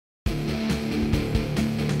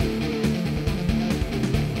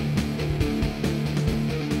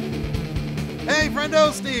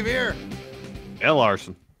Friendo Steve here. And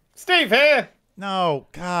Larson. Steve here. No,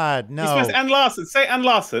 God, no. You're supposed to and Larson. Say and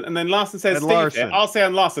Larson, and then Larson says and Steve Larson. here. I'll say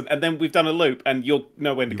and Larson, and then we've done a loop, and you'll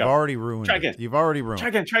know when to go. You've already ruined Try it. again. You've already ruined Try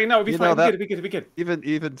again. Try again. No, it'll be fine. It'll be good.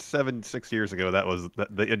 Even 6 years ago,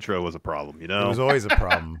 the intro was a problem. You know, it was always a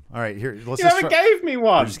problem. All right, here. Let's you never gave me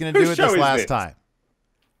one. We're just gonna do it this last time.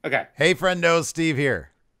 Okay. Hey, Friendos, Steve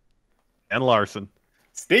here. and Larson.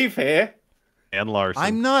 Steve here. And Larson.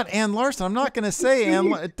 I'm not Ann Larson. I'm not going to say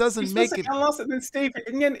Ann. It doesn't make it. Ann Larson, then Steve,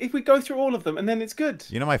 and then if we go through all of them, and then it's good.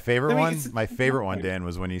 You know my favorite one? My favorite one, Dan,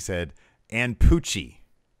 was when he said Ann Pucci.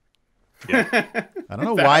 Yeah. I don't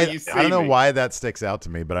know why. I don't know why that sticks out to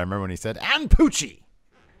me, but I remember when he said Ann Pucci.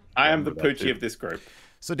 I am the Pucci of this group.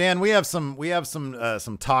 So Dan, we have some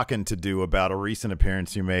talking to do about a recent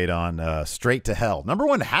appearance you made on Straight to Hell. Number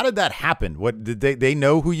one, how did that happen? What did they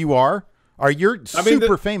know who you are? You're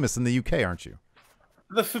super famous in the UK, aren't you?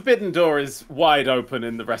 The forbidden door is wide open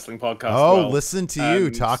in the wrestling podcast. Oh, listen to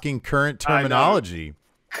you talking current terminology.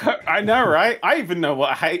 I know, right? I even know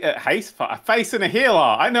what a face and a heel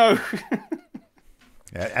are. I know.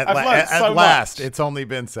 At last, it's only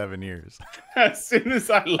been 7 years. As soon as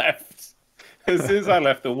I left,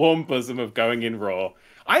 the warm bosom of going in Raw,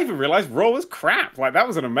 I even realized Raw was crap. Like, that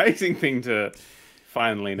was an amazing thing to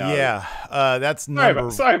finally know. Yeah, that's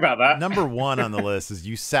sorry about that. Number one on the list is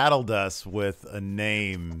you saddled us with a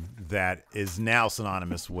name that is now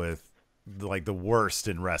synonymous with like the worst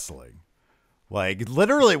in wrestling. Like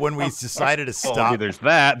literally, when we decided to stop, I mean, there's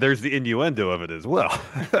that. There's the innuendo of it as well.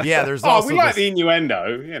 Yeah, there's also. We like the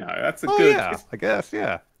innuendo. You know, that's a good. Yeah, I guess.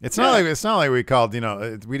 Yeah. It's not like we called. You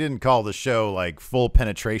know, we didn't call the show like Full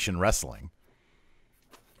Penetration Wrestling.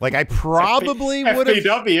 Like I probably would have.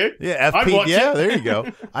 FPW. Yeah, FP. Yeah, there you go.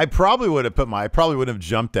 I probably would have I probably would have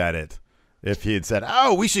jumped at it if he had said,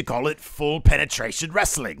 "Oh, we should call it Full Penetration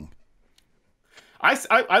Wrestling."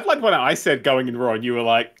 I'd like when I said going in Raw, and you were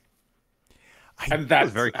like, and that's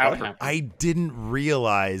very how it clever. happened. I didn't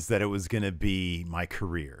realize that it was going to be my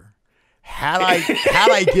career. Had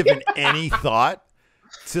I given any thought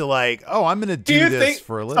to like, oh, I'm going to do this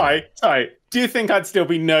for a living. Sorry. Do you think I'd still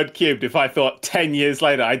be Nerdcubed if I thought 10 years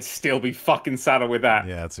later I'd still be fucking saddled with that?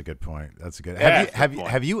 Yeah, that's a good point. That's a good. Yeah,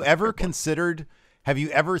 have you ever considered? Have you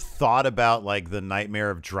ever thought about like the nightmare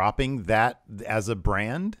of dropping that as a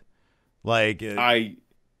brand? Like No,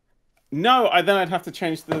 then I'd have to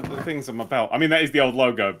change the things on my belt. I mean, that is the old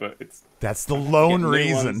logo, but that's the lone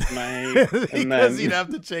reason. Because you'd have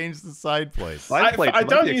to change the side plates. I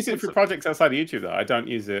don't use it for projects outside of YouTube, though. I don't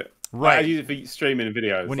use it. Right. I use it for streaming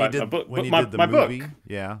videos. When like you did, my movie, book.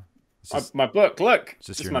 yeah. My book, look. It's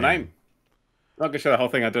just my name. I'm not going to show the whole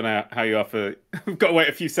thing. I don't know how you are for... I've got to wait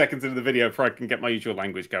a few seconds into the video before I can get my usual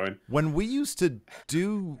language going. When we used to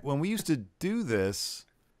do this...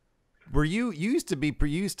 your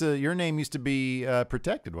name used to be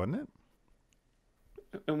protected, wasn't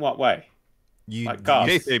it? In what way? You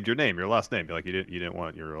kayfabed your name, your last name. Like you didn't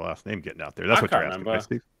want your last name getting out there. That's what you're asking, right,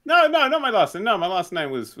 Steve? No, not my last name. No, my last name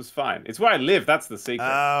was fine. It's where I live. That's the secret.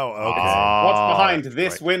 Oh, okay. What's behind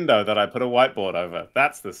this window that I put a whiteboard over?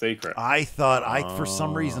 That's the secret. For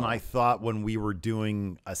some reason, I thought when we were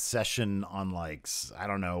doing a session on like, I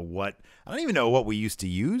don't even know what we used to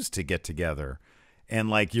use to get together. And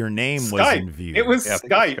like your name was in view. It was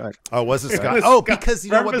Skype. Oh, was it Skype? Oh, because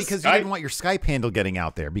you know what? Because you didn't want your Skype handle getting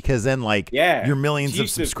out there. Because then like your millions of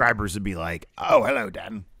subscribers would be like, oh, hello,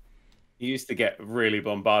 Dan. You used to get really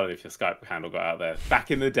bombarded if your Skype handle got out there.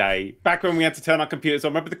 Back in the day, back when we had to turn our computers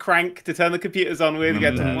on. Remember the crank to turn the computers on with? You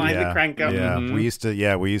had to wind the crank up. Yeah, we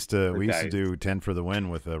used to do 10 for the win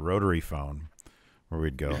with a rotary phone. Where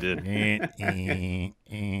we'd go.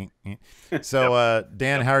 So,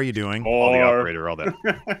 Dan, how are you doing? All the operator, all that.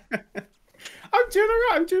 I'm doing all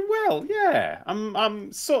right. I'm doing well. Yeah,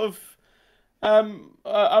 I'm sort of.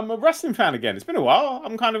 I'm a wrestling fan again. It's been a while.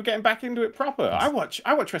 I'm kind of getting back into it proper. I watch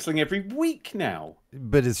wrestling every week now.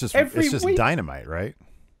 But it's just Dynamite, right?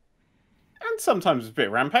 And sometimes it's a bit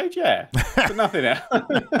of Rampage, yeah. But nothing else.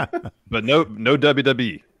 But no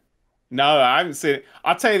WWE. No, I haven't seen it.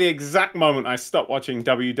 I'll tell you the exact moment I stopped watching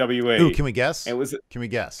WWE. Ooh, can we guess? It was. Can we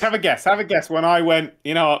guess? Have a guess. Have a guess. When I went,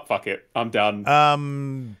 you know what? Fuck it. I'm done.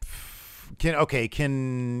 Can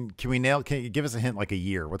we nail? Can you give us a hint? Like a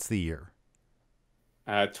year? What's the year?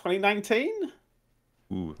 2019.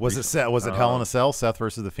 Ooh, was it Hell in a Cell? Seth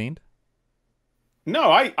versus the Fiend?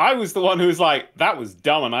 No, I was the one who was like, that was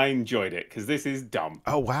dumb, and I enjoyed it because this is dumb.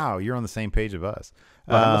 Oh wow, you're on the same page of us.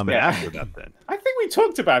 After that, then I think we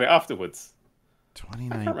talked about it afterwards.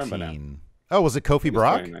 2019. Oh, was it Kofi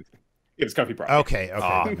Brock? It was Kofi Brock. Okay,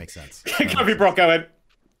 that makes sense. Kofi Brock going.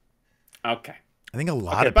 Okay. I think a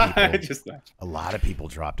lot of people, a lot of people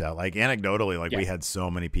dropped out. Like anecdotally, like we had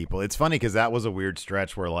so many people. It's funny because that was a weird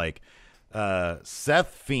stretch where like Seth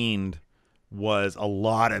Fiend was a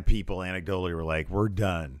lot of people anecdotally were like, we're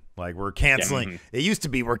done. Like we're canceling. It used to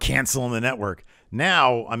be we're canceling the network.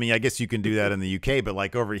 Now, I mean, I guess you can do that in the UK, but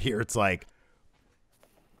like over here, it's like,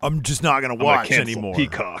 I'm just not going to watch anymore.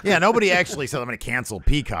 Peacock. Yeah, nobody actually said I'm going to cancel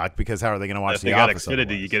Peacock because how are they going to watch The Office?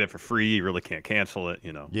 If you get it for free, you really can't cancel it,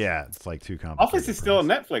 you know. Yeah, it's like too complicated. Office is still on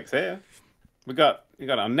Netflix here. You got it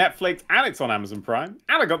on Netflix and it's on Amazon Prime.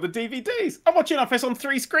 And I got the DVDs. I'm watching Office on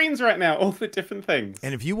 3 screens right now, all the different things.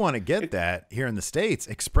 And if you want to get that here in the States,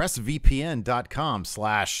 expressvpn.com/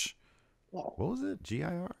 what was it?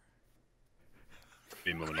 GIR?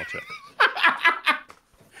 Be a moment, I'll check.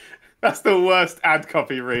 That's the worst ad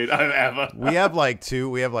copy read I've ever. We have like two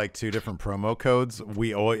different promo codes.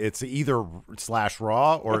 It's either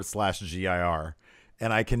 /raw or /GIR,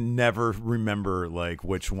 and I can never remember like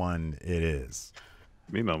which one it is.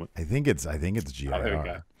 Me moment. I think it's GIR. Oh, there we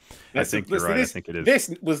go. I think you're right. I think it is.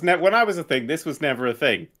 This was when I was a thing. This was never a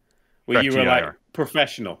thing. Where you were like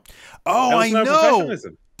professional. Oh, I know.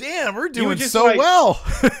 Damn, we're doing so well.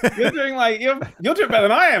 You're doing you're doing better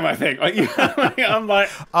than I am, I think. I'm like,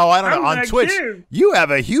 oh, I don't know. On Twitch, you have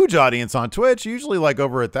a huge audience on Twitch. Usually like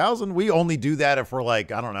over 1,000. We only do that if we're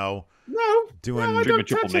like, I don't know. I don't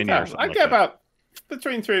touch it. I get about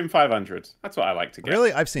between 300 and 500. That's what I like to get.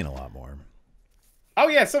 Really? I've seen a lot more. Oh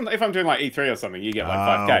yeah, if I'm doing like E3 or something, you get like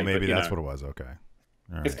 5K. Maybe that's what it was. Okay.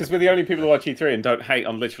 Right. It's because we're the only people who watch E3 and don't hate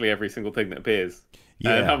on literally every single thing that appears.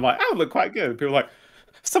 Yeah. And I'm like, oh, look quite good. People are like,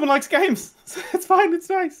 someone likes games. It's fine. It's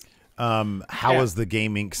nice. How was the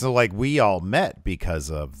gaming? So like we all met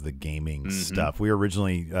because of the gaming stuff. We were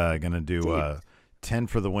originally going to do 10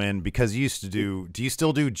 for the win because you used to do you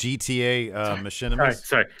still do GTA Machinimas?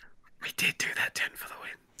 Sorry. We did do that 10 for the win.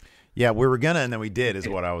 Yeah, we were gonna, and then we did. It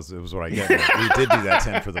was what I get. We did do that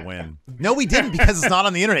 10 for the win. No, we didn't because it's not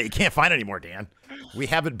on the internet. You can't find it anymore, Dan. We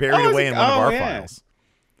have it buried away in one of our files.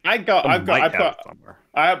 I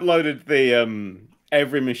uploaded the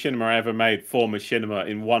every machinima I ever made for machinima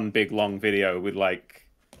in one big long video with like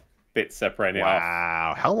bits separating off.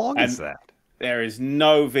 Wow, how long is that? There is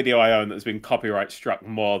no video I own that's been copyright struck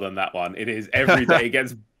more than that one. It is every day it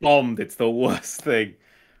gets bombed. It's the worst thing.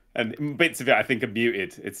 And bits of it I think are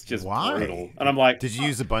muted. It's just brutal. And I'm like, did you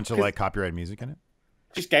use a bunch of like copyrighted music in it?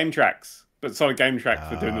 Just game tracks. But solid game tracks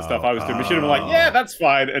for doing the stuff I was doing. Machinima like, yeah, that's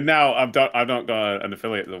fine. And now I've not got an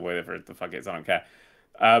affiliate or whatever the fuck it is. I don't care.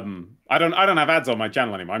 I don't have ads on my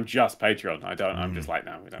channel anymore. I'm just Patreon. I'm just like,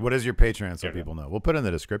 no. What is your Patreon so people know? We'll put it in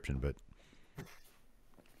the description, but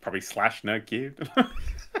probably /Nerdcubed.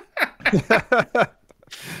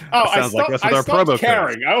 I stopped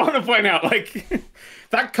caring. I want to point out, like,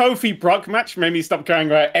 that Kofi Brock match made me stop caring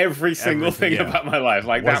about every single thing about my life.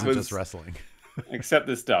 Like, that was just wrestling. Except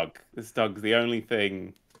this dog. This dog's the only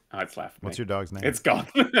thing it's left. What's your dog's name? It's gone.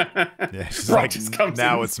 Yeah, she's Brock like, just comes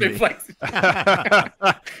now in it's me. The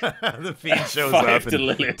feed shows up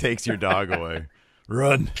and takes your dog away.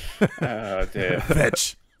 Run. Oh, dear.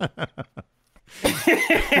 Fetch.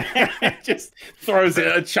 Just throws it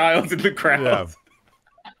at a child in the crowd.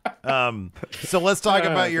 Yeah. So let's talk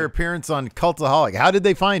about your appearance on Cultaholic. How did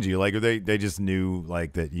they find you? Like, they just knew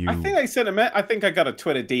like that you. I think they sent I think I got a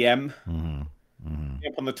Twitter DM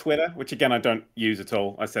on the Twitter, which again I don't use at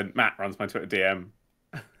all. I said Matt runs my Twitter DM.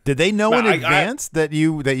 Did they know in advance that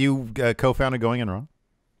you co-founded Going In Raw?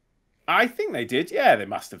 I think they did. Yeah, they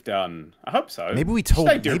must have done. I hope so. Maybe we told.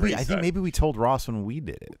 I think maybe we told Ross when we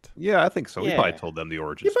did it. Yeah, I think so. We probably told them the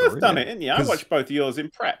origin story. You both done it, didn't you? I watched both of yours in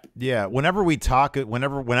prep. Yeah. Whenever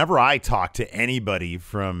I talk to anybody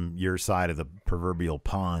from your side of the proverbial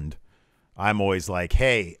pond, I'm always like,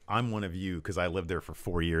 "Hey, I'm one of you," because I lived there for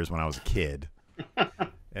 4 years when I was a kid.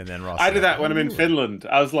 And then Ross. I did that when I'm in Finland.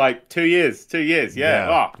 I was like 2 years. 2 years.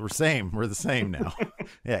 Yeah. We're the same now.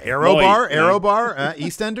 Yeah. Arrow Bar,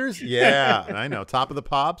 EastEnders. Yeah, I know. Top of the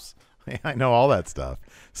Pops. I know all that stuff.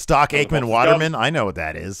 Stock Aikman Waterman. I know what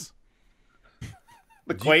that is.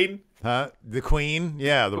 The Queen. The Queen.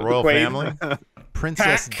 Yeah, the royal family.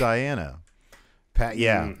 Princess Diana.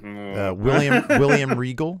 William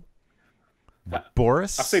Regal.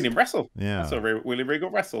 Boris? I've seen him wrestle. Yeah. I saw William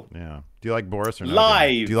Regal wrestle. Yeah. Do you like Boris or no?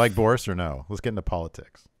 Live. Do you like Boris or no? Let's get into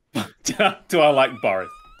politics. Do I like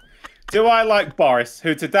Boris? Do I like Boris,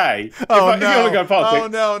 who today... If you want to go politics... Oh,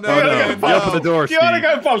 no. Open the door, Do you want to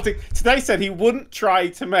go politics? Today said he wouldn't try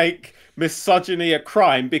to make misogyny a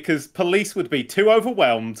crime because police would be too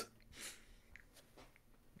overwhelmed.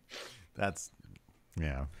 That's...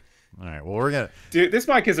 Yeah. All right. Well, we're going to... Dude, this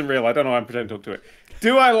mic isn't real. I don't know why I'm pretending to talk to it.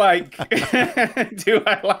 Do I like...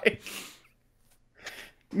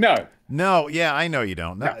 No, yeah, I know you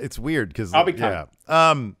don't. No, it's weird because I'll be kind.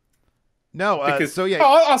 No, because, so yeah. Oh,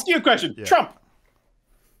 I'll ask you a question. Yeah. Trump.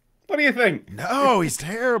 What do you think? No, he's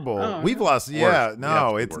terrible. We've lost. Yeah,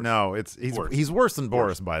 he's worse than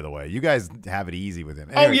Boris, by the way. You guys have it easy with him.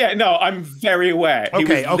 Anyway. Oh yeah, no, I'm very aware. He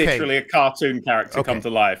was literally a cartoon character come to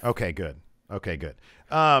life. Okay, good. Okay, good.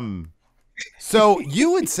 So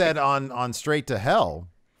you had said on Straight to Hell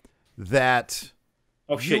that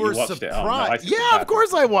you were watched surprised. it. Yeah, of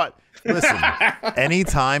course I watched. Listen,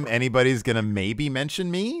 anytime anybody's gonna maybe mention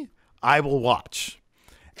me, I will watch.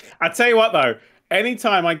 I tell you what though.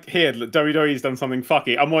 Anytime I hear that WWE's done something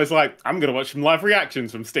fucky, I'm always like, I'm going to watch some live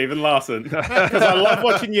reactions from Steven Larson. Because I love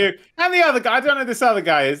watching you. And the other guy, I don't know who this other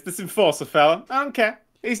guy is, this Enforcer fella. I don't care.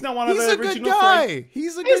 He's not one of the original three.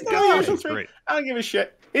 He's a good guy. I don't give a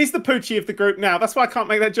shit. He's the Poochie of the group now. That's why I can't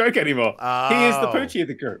make that joke anymore. He is the Poochie of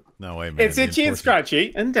the group. No way, man. It's Itchy and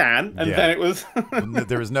Scratchy and Dan. And then it was...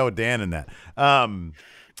 There was no Dan in that.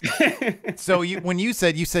 So when you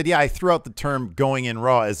said, yeah, I threw out the term going in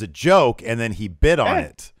raw as a joke, and then he bit on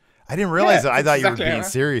it. I didn't realize that. I thought you were being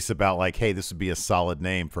serious about like, hey, this would be a solid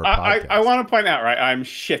name for a podcast. I want to point out, right, I'm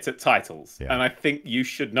shit at titles, and I think you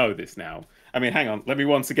should know this now. I mean, hang on, let me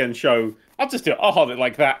once again show. I'll just do it. I'll hold it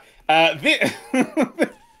like that.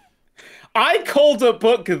 I called a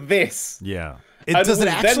book this. Yeah. Does it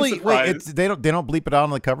actually? Wait, they don't bleep it out on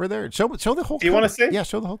the cover there. Show the whole. Do you want to see? Yeah,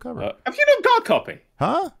 show the whole cover. Have you not got a copy?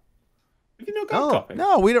 Huh? Have you not got a copy?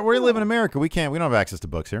 No, we live in America. We don't have access to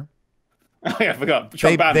books here. Oh yeah, I forgot.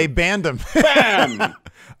 They banned them. Bam!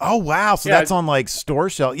 Oh wow, so that's on like store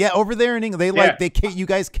shelf. Yeah, over there in England, you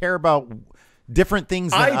guys care about different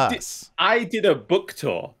things than us. I did a book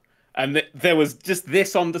tour. And there was just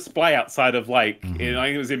this on display outside of I think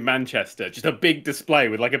it was in Manchester, just a big display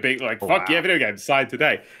with like a big fuck yeah video game side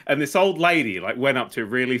today. And this old lady went up to it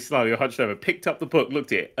really slowly, hunched over, picked up the book,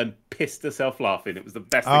 looked at it, and pissed herself laughing. It was the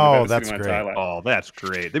best thing I've ever seen in my entire life. Oh, that's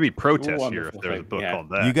great. There'd be protests here if there was a book called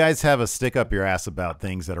that. You guys have a stick up your ass about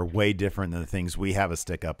things that are way different than the things we have a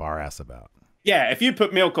stick up our ass about. Yeah, if you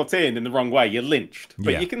put milk or tea in the wrong way, you're lynched.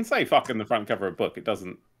 But you can say fuck in the front cover of a book. It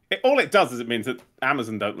doesn't. All it does is it means that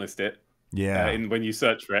Amazon don't list it. Yeah. When you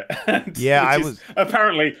search for it. Yeah, I was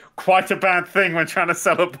apparently quite a bad thing when trying to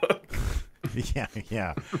sell a book.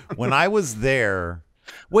 Yeah. When I was there,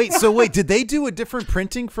 wait, did they do a different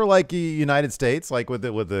printing for like United States, like with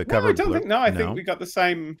the cover? I don't think. No, I think we got the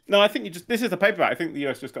same. No, I think this is the paperback. I think the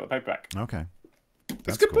US just got the paperback. Okay,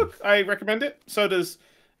 it's a good book. I recommend it. So does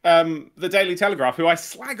the Daily Telegraph, who I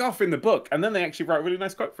slag off in the book, and then they actually wrote a really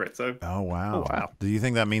nice quote for it. So oh wow. Do you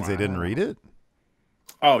think that means they didn't read it?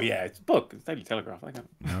 Oh yeah, it's a book. It's Daily Telegraph. Okay.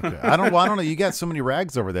 I don't know. You got so many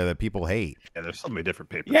rags over there that people hate. Yeah, there's so many different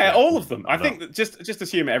papers. Yeah, all of them. I think that just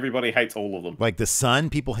assume everybody hates all of them. Like the Sun,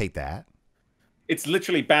 people hate that. It's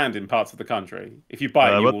literally banned in parts of the country. If you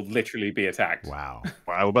buy it, you will literally be attacked. Wow.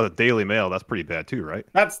 Wow. What about the Daily Mail? That's pretty bad too, right?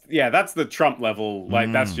 That's the Trump level.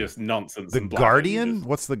 Like that's just nonsense. The Guardian?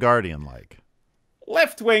 What's the Guardian like?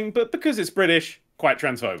 Left wing, but because it's British, quite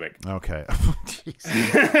transphobic. Okay.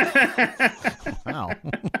 Wow.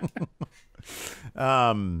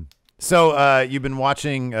 So you've been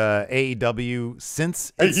watching AEW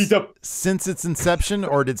since its inception,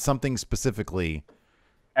 or did something specifically?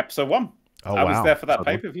 Episode 1. Oh, I was there for that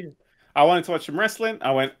pay-per-view. I wanted to watch some wrestling.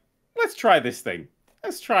 I went, let's try this thing.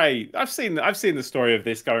 Let's try. I've seen the story of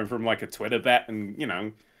this going from like a Twitter bet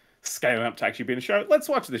and scaling up to actually being a show. Let's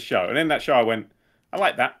watch this show. And in that show, I went, I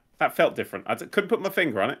like that. That felt different. I couldn't put my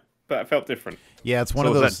finger on it, but it felt different. Yeah, it's one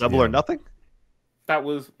of those. Was that Double or Nothing? That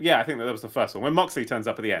was, I think that was the first one when Moxley turns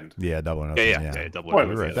up at the end. Yeah, Double or Nothing. Yeah, Double or Nothing.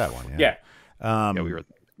 We were at that one. Yeah. We were.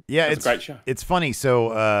 Yeah, it's a great show. It's funny.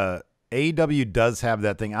 So AEW does have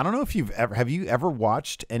that thing. I don't know if have you ever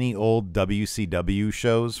watched any old WCW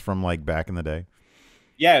shows from like back in the day?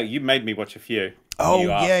 Yeah, you made me watch a few. Oh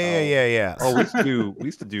yeah. Oh, we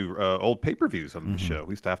used to do old pay-per-views on the show.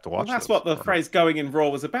 We used to have to watch. Well, that's what the phrase "going in Raw"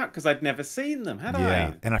 was about because I'd never seen them. Had I?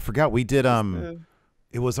 Yeah, and I forgot we did.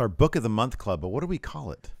 It was our Book of the Month club, but what do we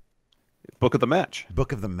call it? Book of the Match.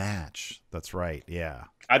 Book of the Match. That's right. Yeah.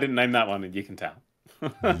 I didn't name that one, and you can tell.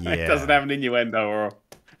 Yeah. It doesn't have an innuendo or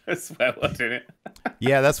a swear word in it.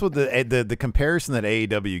 Yeah, that's what the comparison that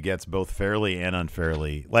AEW gets both fairly and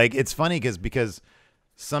unfairly. Like it's funny because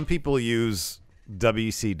some people use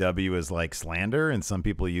WCW as like slander, and some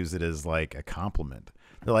people use it as like a compliment.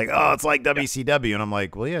 They're like, oh, it's like WCW. And I'm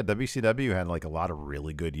like, well, yeah, WCW had like a lot of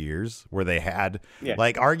really good years where they had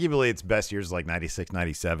like arguably its best years like 96,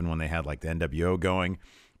 97 when they had like the NWO going.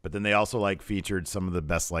 But then they also like featured some of the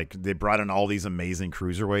best, like they brought in all these amazing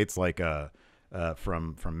cruiserweights like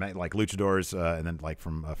from like luchadors and then like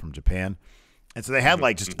from Japan. And so they had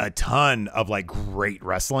like just a ton of like great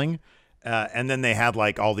wrestling. And then they had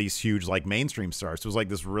like all these huge like mainstream stars. So it was like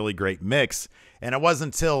this really great mix. And it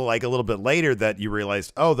wasn't until like a little bit later that you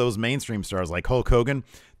realized, oh, those mainstream stars like Hulk Hogan,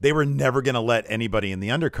 they were never going to let anybody in the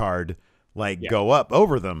undercard like go up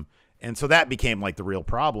over them. And so that became like the real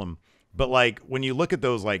problem. But like when you look at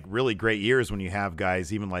those like really great years when you have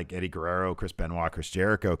guys even like Eddie Guerrero, Chris Benoit, Chris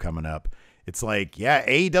Jericho coming up, it's like, yeah,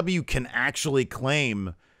 AEW can actually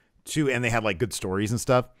claim to, and they have like good stories and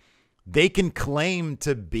stuff. They can claim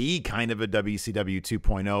to be kind of a WCW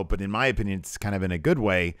 2.0, but in my opinion, it's kind of in a good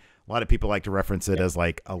way. A lot of people like to reference it as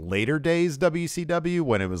like a later days WCW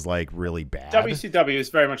when it was like really bad. WCW is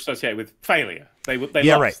very much associated with failure. They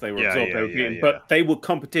lost, they were absorbed, they were beaten, but they were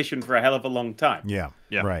competition for a hell of a long time. Yeah,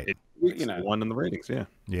 right. You know, won in the ratings.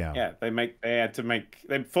 Yeah.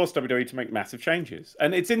 They forced WWE to make massive changes,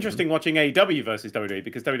 and it's interesting watching AEW versus WWE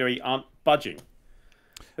because WWE aren't budging.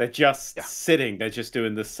 They're just sitting. They're just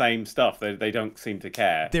doing the same stuff. They don't seem to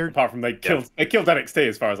care. Apart from they killed NXT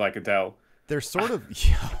as far as I can tell. They're sort of.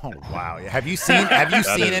 Oh wow! Have you seen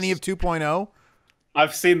any of 2.0?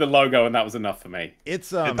 I've seen the logo, and that was enough for me.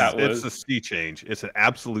 It's a sea change. It's an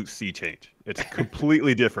absolute sea change. It's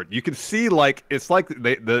completely different. You can see it's like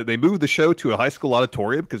they moved the show to a high school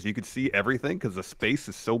auditorium because you could see everything because the space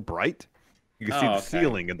is so bright. You can see the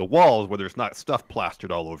ceiling and the walls where there's not stuff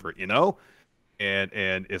plastered all over it, you know, and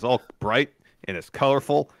it's all bright and it's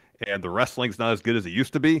colorful and the wrestling's not as good as it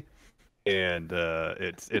used to be, and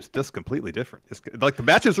it's just completely different. It's like the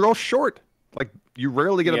matches are all short. Like you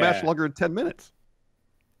rarely get a match longer than 10 minutes.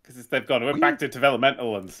 Because they've gone back to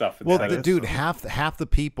developmental and stuff. Well, dude, half the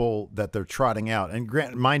people that they're trotting out,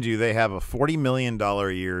 and mind you, they have a $40 million a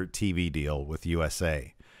year TV deal with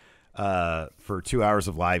USA for 2 hours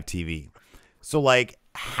of live TV. So like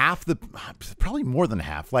probably more than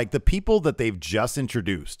half, like the people that they've just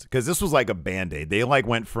introduced, because this was like a Band-Aid. They like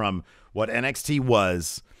went from what NXT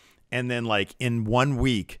was, and then like in 1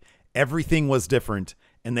 week, everything was different,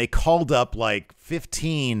 and they called up like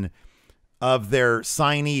 15 of their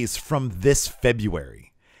signees from this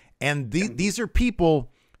February. And these are people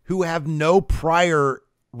who have no prior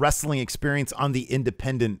wrestling experience on the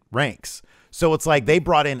independent ranks. So it's like they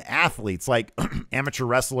brought in athletes like amateur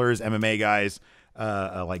wrestlers, MMA guys,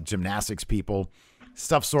 like gymnastics people,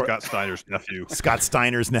 stuff sort. Scott Steiner's nephew. Scott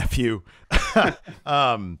Steiner's nephew.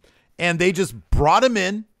 And they just brought him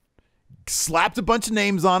in, slapped a bunch of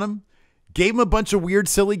names on him, gave him a bunch of weird,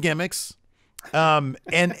 silly gimmicks. And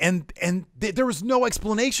there was no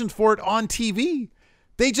explanation for it on TV.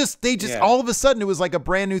 They just all of a sudden it was like a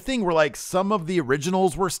brand new thing where like some of the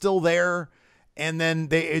originals were still there, and then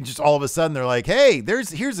it just all of a sudden they're like, hey,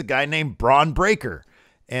 here's a guy named Braun Breaker,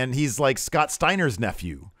 and he's like Scott Steiner's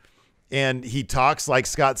nephew, and he talks like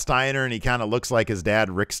Scott Steiner, and he kind of looks like his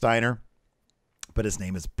dad Rick Steiner, but his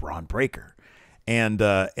name is Braun Breaker, and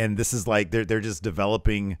this is like they're just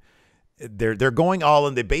developing. They're going all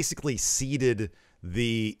in. They basically seeded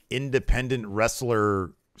the independent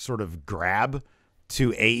wrestler sort of grab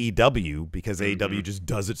to AEW because AEW just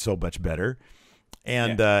does it so much better.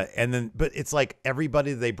 And then, but it's like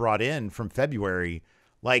everybody they brought in from February,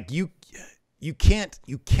 like you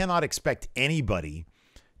cannot expect anybody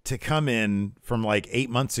to come in from like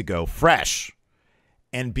 8 months ago fresh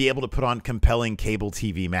and be able to put on compelling cable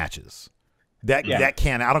TV matches. That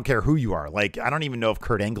can, I don't care who you are. Like, I don't even know if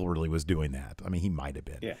Kurt Angle really was doing that. I mean, he might have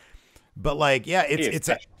been. Yeah. But like,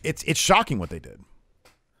 it's shocking what they did.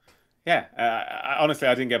 Yeah. Honestly,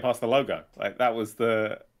 I didn't get past the logo. Like that was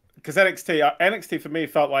because NXT for me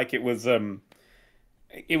felt like it was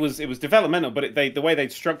developmental, but the way they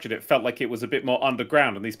structured it felt like it was a bit more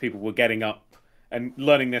underground, and these people were getting up and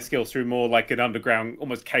learning their skills through more like an underground,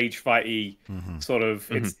 almost cage fighty sort of.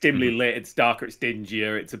 It's dimly lit, it's darker, it's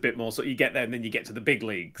dingier, it's a bit more. So you get there, and then you get to the big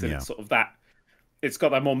leagues, and it's sort of that. It's got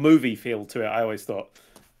that more movie feel to it. I always thought,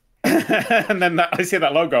 and then I see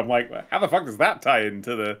that logo, I'm like, how the fuck does that tie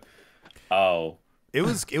into the? Oh, it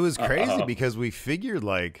was crazy because we figured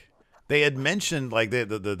like they had mentioned like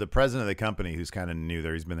the president of the company, who's kind of new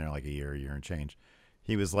there. He's been there like a year and change.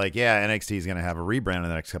 He was like, yeah, NXT is going to have a rebrand in the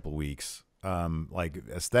next couple of weeks. Like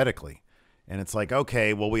aesthetically, and it's like,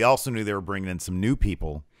 okay, well, we also knew they were bringing in some new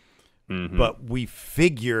people, but we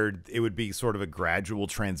figured it would be sort of a gradual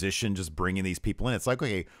transition, just bringing these people in. It's like,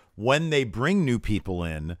 okay, when they bring new people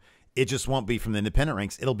in, it just won't be from the independent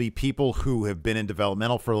ranks. It'll be people who have been in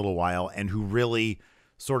developmental for a little while and who really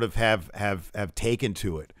sort of have taken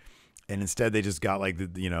to it. And instead they just got like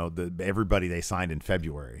everybody they signed in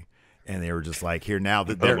February, and they were just like, here now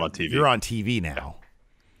that you're on TV now.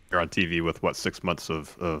 You're on TV with 6 months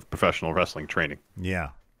of professional wrestling training. Yeah.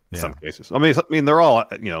 In some cases. I mean, they're all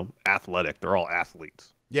athletic. They're all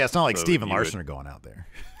athletes. Yeah, it's not like Steve and Larson are going out there.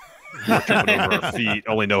 We're tripping over our feet.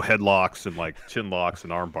 Only no headlocks and like chin locks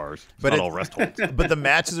and arm bars. It's not all rest holds. But the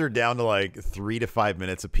matches are down to like 3 to 5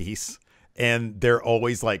 minutes apiece, and they're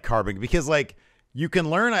always like carbon because like you can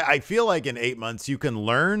learn. I feel like in 8 months you can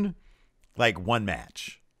learn like one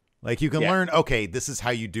match. Like you can learn. Okay, this is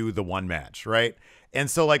how you do the one match, right? And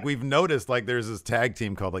so like we've noticed like there's this tag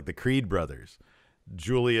team called like the Creed brothers.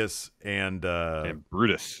 Julius and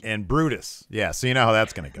Brutus. Yeah, so you know how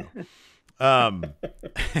that's gonna go. And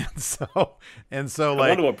so like I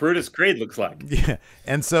wonder what Brutus Creed looks like. Yeah.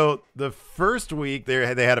 And so the first week they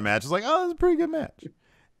had a match. It's like, oh, it's a pretty good match.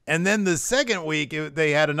 And then the second week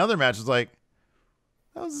they had another match. It's like,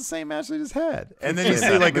 that was the same match they just had. And then you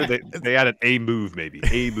see like they added a move maybe.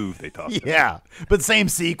 A move they talked about. Yeah. But same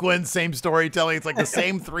sequence, same storytelling. It's like the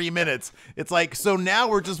same 3 minutes. It's like, so now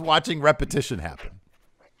we're just watching repetition happen.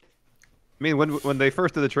 I mean, when they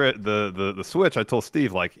first did the switch, I told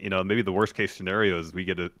Steve, like, maybe the worst case scenario is we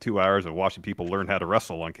get 2 hours of watching people learn how to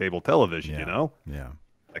wrestle on cable television. Yeah.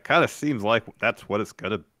 It kind of seems like that's what it's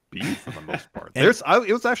gonna be for the most part. It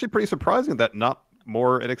was actually pretty surprising that not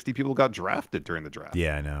more NXT people got drafted during the draft.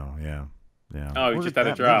 Yeah, I know. Yeah. Oh, we just had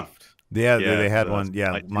a draft. Yeah, they had one.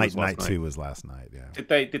 Yeah, night 2 was last night. Yeah.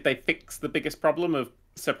 Did they fix the biggest problem of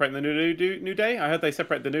separating the New Day? I heard they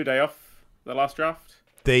separated the New Day off the last draft.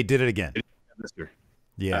 They did it again.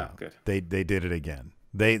 Yeah, oh, good. They did it again.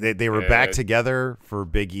 They were back together for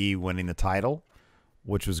Big E winning the title,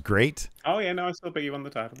 which was great. Oh yeah, no, I saw Big E won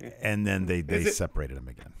the title. Yeah. And then they separated them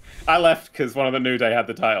again. I left because one of the New Day had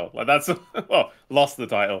the title. Like that's lost the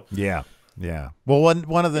title. Yeah. Well,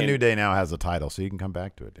 one of the New Day now has a title, so you can come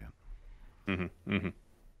back to it, Dan.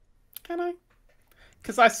 Can I?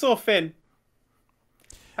 Because I saw Finn.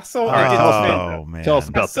 I saw what they did to Finn. Oh man! Tell us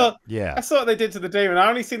about that. Yeah, I saw what they did to the Demon. I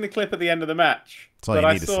only seen the clip at the end of the match. That's all you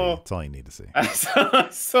need to see. That's all you need to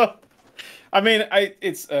see. I mean,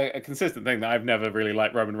 it's a consistent thing that I've never really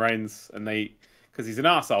liked Roman Reigns, and because he's an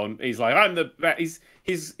arsehole, and he's like, he's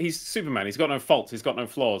Superman. He's got no faults. He's got no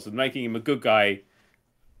flaws, and making him a good guy.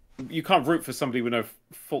 You can't root for somebody with no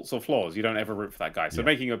faults or flaws. You don't ever root for that guy. So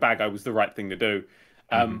making him a bad guy was the right thing to do.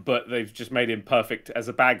 But they've just made him perfect as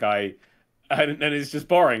a bad guy. And it's just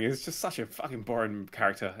boring. It's just such a fucking boring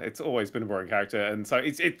character. It's always been a boring character. And so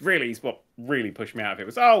it really is what really pushed me out of it. It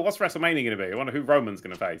was, what's WrestleMania going to be? I wonder who Roman's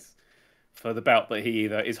going to face for the belt that he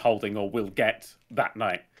either is holding or will get that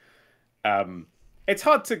night. It's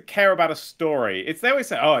hard to care about a story. They always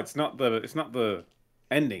say, it's not the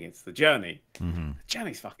ending, it's the journey. The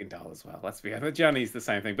journey's fucking dull as well. Let's be honest. The journey's the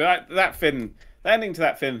same thing. But the ending to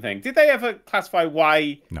that Finn thing, did they ever classify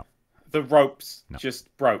why the ropes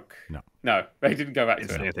just broke? No, they didn't go back to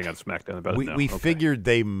it. Anything on SmackDown about it? We figured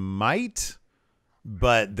they might,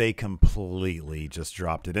 but they completely just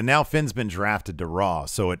dropped it. And now Finn's been drafted to Raw,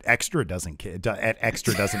 so it extra doesn't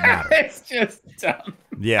matter. It's just dumb.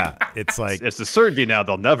 Yeah, it's like it's a certainty now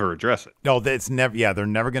they'll never address it. No, it's never. Yeah, they're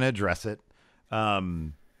never going to address it.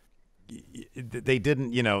 They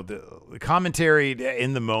didn't. The commentary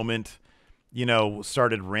in the moment,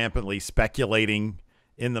 started rampantly speculating.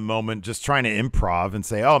 In the moment, just trying to improv and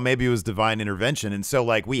say, maybe it was divine intervention. And so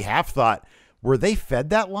like we half thought, were they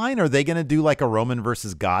fed that line? Are they going to do like a Roman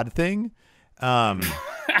versus God thing?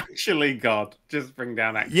 Actually, God, just bring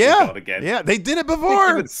down God again. Yeah, they did it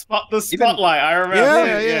before. The spotlight. I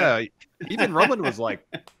remember. Yeah. Even Roman was like,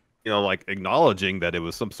 like acknowledging that it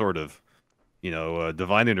was some sort of,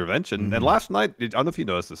 divine intervention. And last night, I don't know if you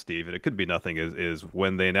noticed this, Steve, and it could be nothing, is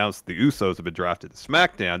when they announced the Usos have been drafted to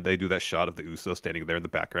SmackDown, they do that shot of the Usos standing there in the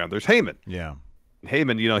background. There's Heyman. Yeah.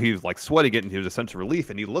 Heyman, he was like sweating it, and he was a sense of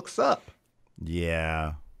relief, and he looks up.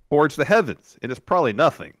 Yeah. Towards the heavens, and it's probably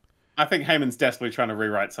nothing. I think Heyman's desperately trying to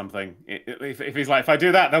rewrite something. If he's like, if I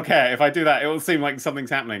do that, they'll care. If I do that, it will seem like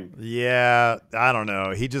something's happening. Yeah, I don't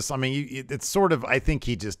know. He just, it's sort of, I think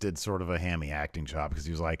he just did sort of a hammy acting job because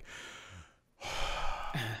he was like,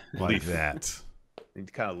 like that. He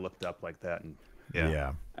kind of looked up like that, and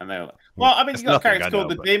yeah. And they were like, well, you got a character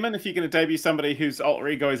called the Demon. If you're going to debut somebody whose alter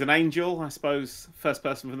ego is an angel, I suppose first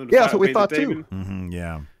person from the that's what we thought too.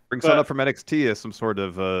 Yeah. Bring someone up from NXT as some sort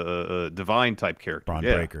of divine type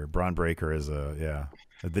character. Braun Breaker is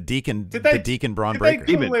the Deacon. Did they Deacon Braun Breaker?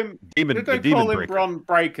 Did they call him Braun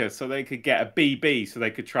Breaker so they could get a BB so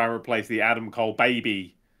they could try and replace the Adam Cole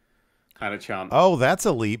baby kind of chant? Oh, that's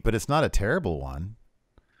a leap, but it's not a terrible one.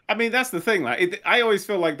 I mean, that's the thing. Like, I always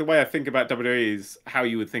feel like the way I think about WWE is how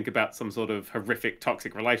you would think about some sort of horrific,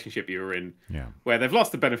 toxic relationship you were in, where they've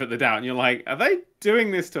lost the benefit of the doubt, and you're like, are they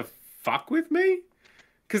doing this to fuck with me?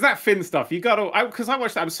 because that Finn stuff, you got to. Because I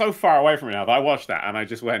watched that, I'm so far away from it now that I watched that and I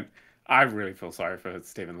just went, I really feel sorry for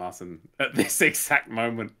Stephen Larson at this exact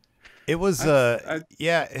moment. It was,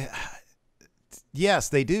 yeah, yes,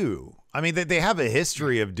 they do. I mean, they have a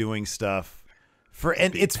history of doing stuff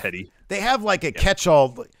and it's petty. They have like a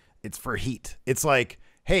catch-all. It's for heat. It's like,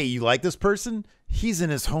 hey, you like this person? He's in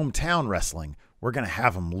his hometown wrestling. We're going to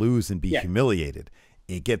have him lose and be humiliated.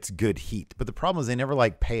 It gets good heat. But the problem is they never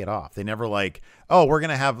like pay it off. They never like, oh, we're going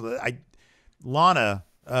to have Lana,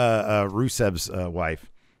 Rusev's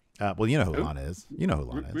wife. Well, you know who Lana is. You know who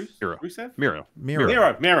Lana is. Rusev? Miro.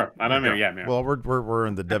 I know Miro. Yeah, Miro. Well, we're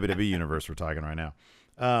in the WWE universe we're talking right now.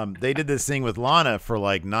 They did this thing with Lana for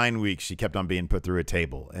like 9 weeks. She kept on being put through a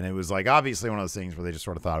table. And it was like obviously one of those things where they just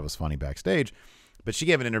sort of thought it was funny backstage. But she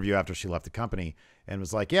gave an interview after she left the company and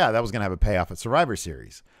was like, yeah, that was going to have a payoff at Survivor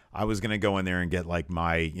Series. I was going to go in there and get like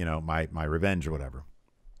my revenge or whatever.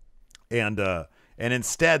 And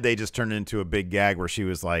instead they just turned it into a big gag where she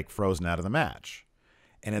was like frozen out of the match.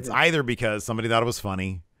 And it's either because somebody thought it was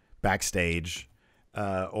funny backstage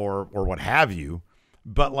or what have you.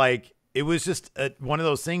 But like, it was just one of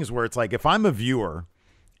those things where it's like, if I'm a viewer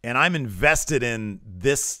and I'm invested in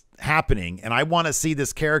this happening and I want to see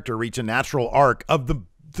this character reach a natural arc of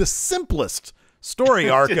the simplest story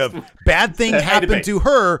arc of bad thing happened to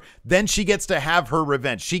her, then she gets to have her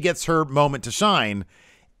revenge. She gets her moment to shine.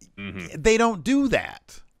 They don't do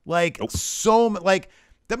that. Like like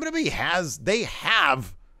WWE they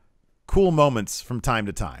have cool moments from time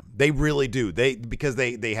to time. They really do. Because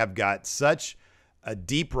they have got such a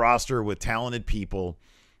deep roster with talented people,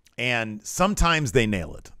 and sometimes they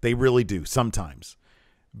nail it. They really do sometimes.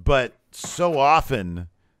 But so often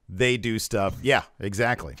they do stuff. Yeah,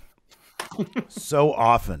 exactly. so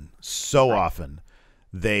often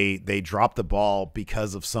they drop the ball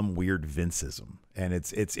because of some weird Vinceism. And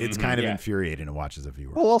it's kind of infuriating to watch as a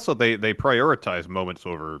viewer. Well, also they prioritize moments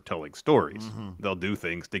over telling stories. They'll do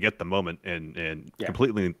things to get the moment and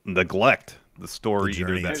completely neglect the story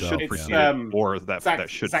either that should precede or that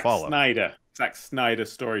should follow. Zack Snyder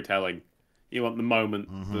storytelling. You want the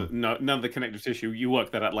moment, none of the connective tissue. You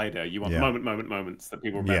work that out later. You want moments that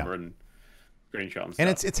people remember and screenshot and stuff. And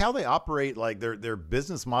it's how they operate, like their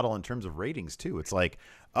business model in terms of ratings too. It's like,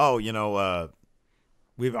 oh,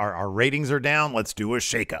 our ratings are down. Let's do a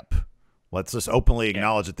shakeup. Let's just openly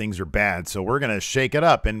acknowledge that things are bad. So we're going to shake it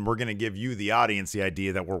up, and we're going to give you, the audience, the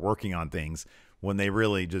idea that we're working on things when they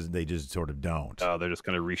really just sort of don't. They're just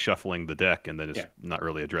kind of reshuffling the deck and then just not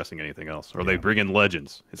really addressing anything else. Or they bring in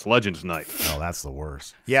legends. It's Legends Night. Oh, that's the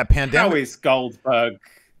worst. Yeah, pandemic. How is Goldberg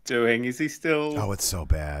doing? Is he still? Oh, it's so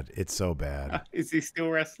bad. It's so bad. Is he still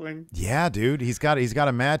wrestling? Yeah, dude. He's got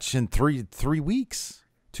a match in 3 weeks,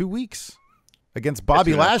 2 weeks. Against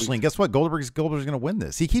Bobby Lashley. And guess what? Goldberg's going to win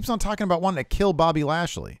this. He keeps on talking about wanting to kill Bobby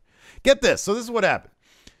Lashley. Get this. So this is what happened.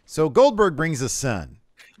 So Goldberg brings his son.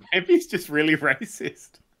 Maybe he's just really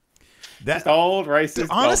racist. Just old racist.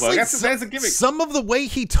 Honestly, there's a gimmick. Some of the way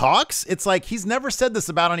he talks, it's like he's never said this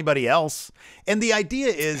about anybody else. And the idea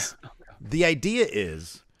is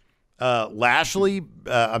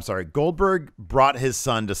Goldberg brought his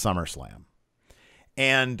son to SummerSlam.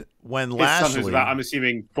 And when Lashley, son, who's about, I'm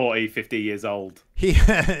assuming 40, 50 years old.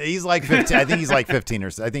 He's like 15. I think he's like 15 or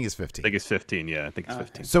I think he's 15. I think it's 15. Yeah, I think it's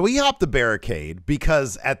 15. So he hopped the barricade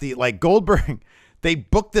because Goldberg, they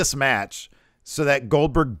booked this match so that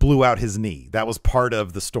Goldberg blew out his knee. That was part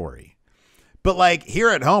of the story. But like here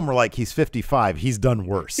at home, we're like, he's 55. He's done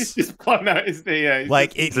worse. He's just blown out his knee.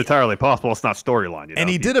 It's entirely possible. It's not storyline. And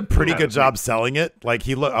he did a pretty good job selling it. Like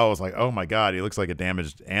I was like, oh my God, he looks like a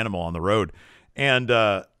damaged animal on the road. And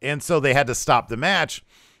so they had to stop the match.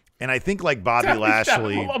 And I think like Bobby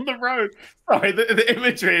Lashley on the road. Sorry, the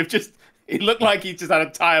imagery of he looked like he just had a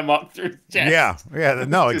tire mark through his chest. Yeah,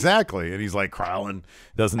 no, exactly. And he's like crawling,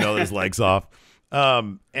 doesn't know that his leg's off.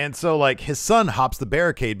 And so like his son hops the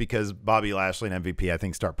barricade because Bobby Lashley and MVP, I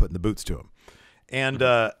think, start putting the boots to him. And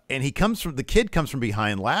the kid comes from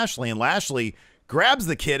behind Lashley, and Lashley grabs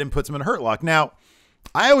the kid and puts him in a hurt lock. Now,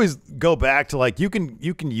 I always go back to like you can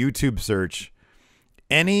YouTube search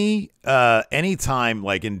any time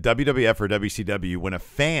like in WWF or WCW when a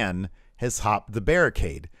fan has hopped the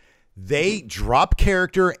barricade, they drop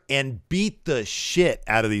character and beat the shit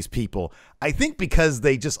out of these people. I think because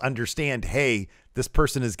they just understand, hey, this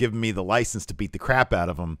person has given me the license to beat the crap out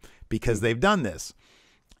of them because they've done this.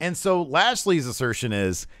 And so Lashley's assertion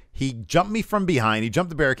is he jumped me from behind. He jumped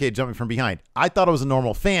the barricade, jumped me from behind. I thought I was a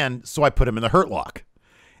normal fan, so I put him in the hurt lock.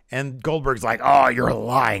 And Goldberg's like, oh, you're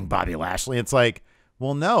lying, Bobby Lashley. It's like,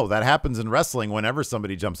 Well, no, that happens in wrestling. Whenever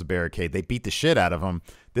somebody jumps a barricade, they beat the shit out of them.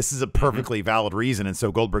 This is a perfectly valid reason. And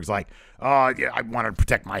so Goldberg's like, oh, yeah, I want to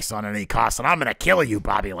protect my son at any cost, and I'm going to kill you,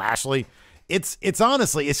 Bobby Lashley. It's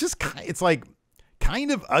honestly, it's like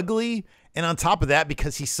kind of ugly. And on top of that,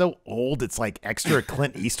 because he's so old, it's like extra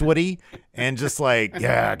Clint Eastwoody and just like,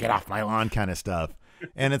 yeah, get off my lawn kind of stuff.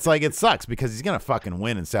 And it's like, it sucks because he's going to fucking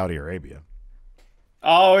win in Saudi Arabia.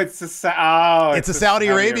 Oh, it's a Saudi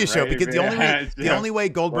Arabia show because the only way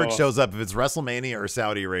Goldberg shows up if it's WrestleMania or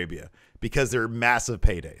Saudi Arabia because they're massive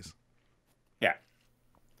paydays. Yeah.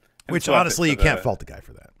 Which honestly, you can't fault the guy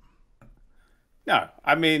for that. No,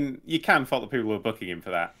 I mean, you can fault the people who are booking him for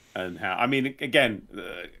that. And how, I mean, again,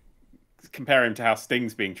 compare him to how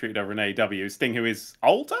Sting's being treated over in AEW. Sting, who is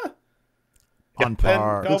older? On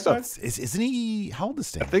par. Isn't he? How old is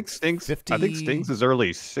Sting? I think Sting's 50. I think Sting's his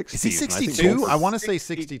early 60s. Is he 62? I want to say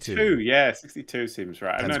 62. Yeah, 62 seems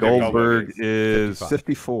right. And Goldberg is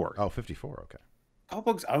 54. Oh, 54. Okay.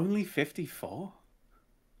 Goldberg's only 54?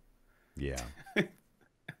 Yeah.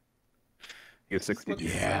 He was 62.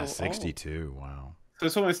 Yeah, 62. Wow. So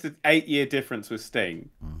it's almost an 8-year difference with Sting.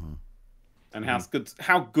 Mm-hmm. And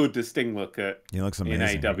how good does Sting look at? He looks amazing.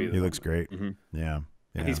 In AEW. He looks great. Yeah.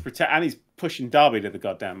 And he's pushing Darby to the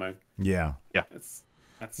goddamn moon. Yeah. So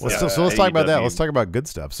let's talk about that. Let's talk about good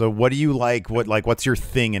stuff. So what do you like? What's your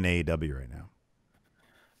thing in AEW right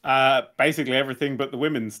now? Basically everything but the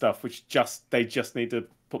women's stuff, which they just need to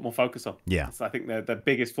put more focus on. Yeah. So I think the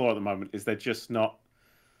biggest flaw at the moment is they're just not.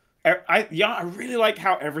 I really like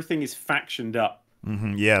how everything is factioned up.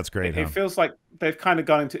 Mm-hmm. Yeah, it's great. It feels like they've kind of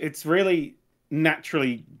gone into. It's really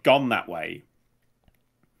naturally gone that way.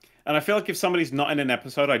 And I feel like if somebody's not in an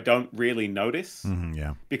episode, I don't really notice.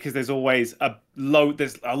 Yeah. Because there's always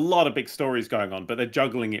there's a lot of big stories going on, but they're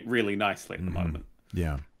juggling it really nicely at the moment.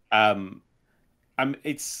 Yeah. I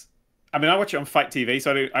watch it on Fight TV,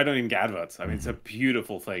 so I don't even get adverts. I mean, it's a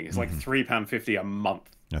beautiful thing. It's like £3.50 a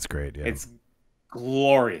month. That's great. Yeah. It's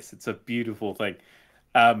glorious. It's a beautiful thing.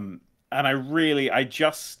 And I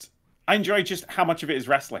enjoy just how much of it is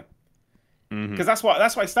wrestling. Because that's why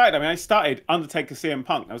I started. I mean, I started Undertaker CM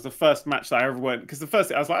Punk. That was the first match that I ever went. Because the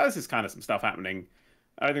first, I was like, oh, this is kind of some stuff happening.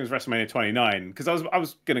 I think it was WrestleMania 29. Because I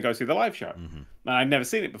was going to go see the live show. And I'd never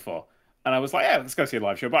seen it before. And I was like, yeah, let's go see a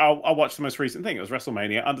live show. But I'll watch the most recent thing. It was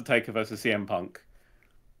WrestleMania, Undertaker versus CM Punk.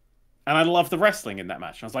 And I loved the wrestling in that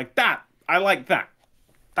match. And I was like, I like that.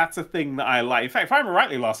 That's a thing that I like. In fact, if I remember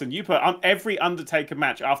rightly, Larson, you put every Undertaker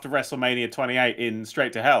match after WrestleMania 28 in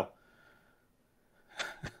Straight to Hell.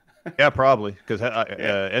 Yeah, probably, because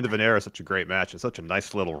End of an Era is such a great match. It's such a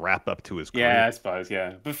nice little wrap up to his career. Yeah, I suppose.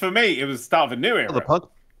 Yeah, but for me, it was the start of a new era. The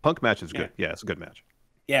Punk match is good. Yeah, it's a good match.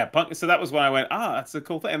 Yeah, Punk. So that was when I went, that's a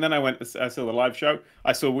cool thing. And then I saw the live show.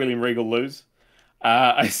 I saw William Regal lose.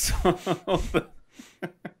 I saw.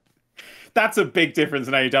 That's a big difference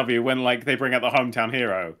in AEW when they bring out the hometown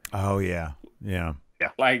hero. Oh yeah. You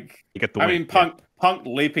get the win. I mean, Punk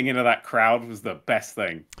leaping into that crowd was the best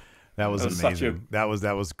thing. That was amazing. That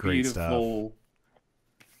was great stuff.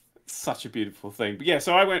 Such a beautiful thing. But yeah,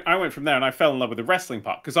 so I went from there and I fell in love with the wrestling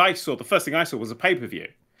part because the first thing I saw was a pay-per-view.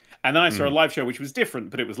 And then I saw a live show which was different,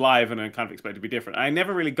 but it was live and I kind of expected to be different. I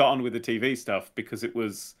never really got on with the TV stuff because it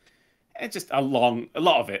was just a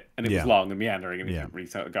lot of it, and it was long and meandering and it didn't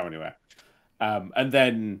really go anywhere. And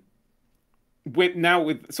then with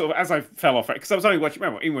sort of as I fell off, because I was only watching,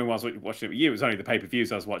 remember, even when I was watching it with you, it was only the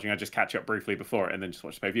pay-per-views I was watching. I just catch up briefly before it and then just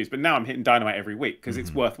watch the pay-per-views. But now I'm hitting Dynamite every week because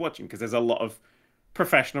it's worth watching because there's a lot of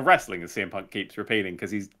professional wrestling, as CM Punk keeps repeating,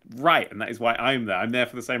 because he's right, and that is why I'm there. I'm there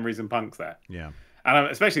for the same reason Punk's there. Yeah. And I'm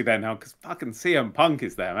especially there now because fucking CM Punk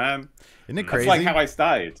is there, man. Isn't it crazy? That's like how I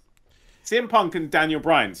started. CM Punk and Daniel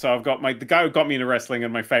Bryan. So I've got the guy who got me into wrestling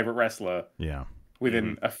and my favorite wrestler. Yeah.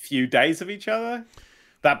 Within a few days of each other.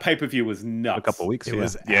 That pay-per-view was nuts. A couple of weeks. It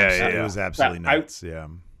was it was absolutely nuts.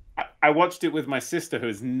 I watched it with my sister who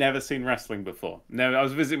has never seen wrestling before. No, I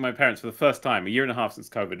was visiting my parents for the first time, 1.5 years since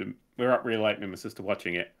COVID, and we were up really late, me and my sister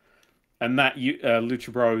watching it. And that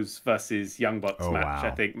Lucha Bros versus Young Bucks match,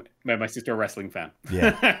 I think, made my sister a wrestling fan.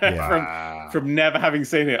 Yeah. From never having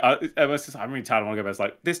seen it. I'm really tired. I want to go back. I was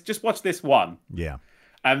like, just watch this one. Yeah.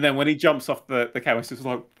 And then when he jumps off the camera, my sister was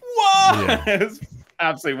like, what? Yeah. It was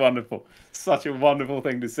absolutely wonderful. Such a wonderful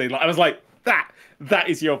thing to see. I was like, that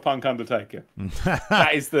is your Punk Undertaker.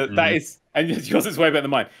 that is, and yours is way better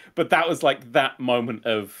than mine. But that was that moment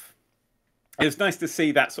of, it was nice to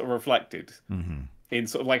see that sort of reflected in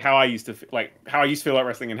sort of how I used to feel about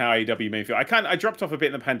wrestling and how AEW made me feel. I dropped off a bit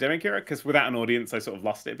in the pandemic era because without an audience, I sort of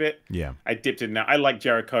lost it a bit. Yeah. I dipped in now. I like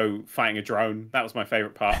Jericho fighting a drone. That was my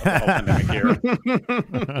favorite part of the whole pandemic era.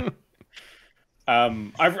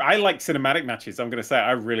 I like cinematic matches. I'm going to say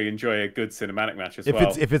I really enjoy a good cinematic match as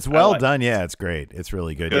well. If it's well done, yeah, it's great. It's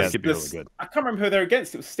really good. Yeah, it's really good. I can't remember who they're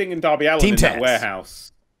against. It was Sting and Darby Allin in that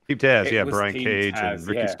warehouse. Team Taz, yeah, Brian Cage and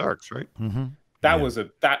Ricky Starks, right? That was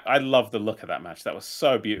I love the look of that match. That was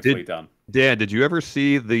so beautifully done. Dan, did you ever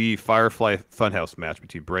see the Firefly Funhouse match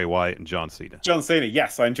between Bray Wyatt and John Cena? John Cena,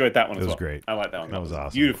 yes, I enjoyed that one as well. It was great. I like that one. That was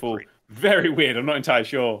awesome. Beautiful, very weird. I'm not entirely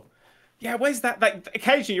sure. Yeah, where's that? Like,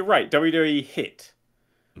 occasionally, you're right. WWE hit,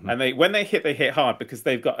 and when they hit hard because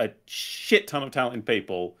they've got a shit ton of talented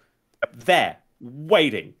people there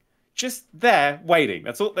waiting, just there waiting.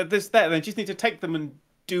 That's all. There's there. They just need to take them and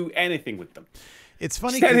do anything with them. It's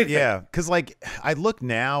funny, because like I look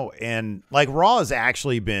now and like Raw has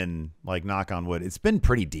actually been, like, knock on wood, it's been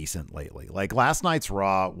pretty decent lately. Like last night's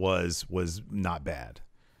Raw was not bad.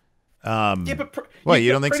 Yeah, but wait,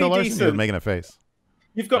 you don't think so, Larson? You're making a face.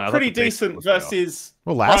 You've got pretty decent versus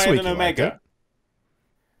last Brian week and Omega.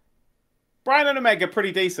 Brian and Omega,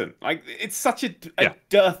 pretty decent. Like it's such a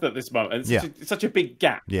dearth at this moment. It's such a big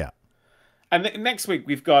gap. Yeah. And next week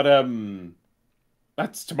we've got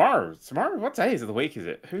that's tomorrow. Tomorrow? What days of the week is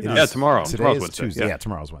it? Who knows? Yeah, tomorrow. Tomorrow's Tuesday. Yeah,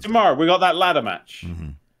 tomorrow's Wednesday. Tomorrow we got that ladder match,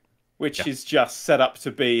 which is just set up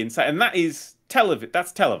to be insane, and that is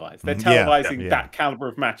That's televised. They're televising that caliber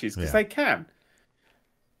of matches because they can.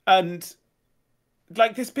 And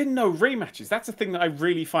like, there's been no rematches. That's the thing that I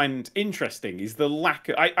really find interesting. Is the lack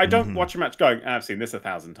of. I don't watch a match going, I've seen this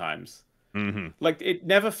 1,000 times. Like, it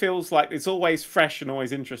never feels like it's always fresh and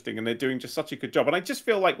always interesting, and they're doing just such a good job. And I just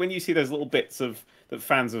feel like when you see those little bits of that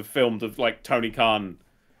fans have filmed of like Tony Khan,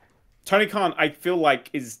 I feel like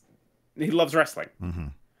he loves wrestling,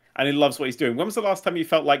 and he loves what he's doing. When was the last time you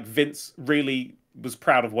felt like Vince really was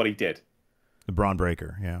proud of what he did? The Braun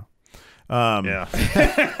Breaker, yeah.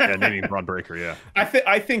 Naming Braun Breaker, yeah.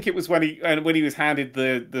 I think it was when he was handed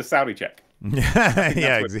the Saudi check.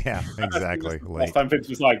 Exactly. Last time Vince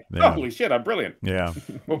was like, "Holy shit, I'm brilliant." Yeah.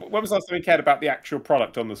 When was the last time he cared about the actual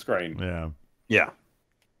product on the screen? Yeah.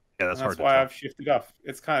 That's hard. That's why I've shifted off.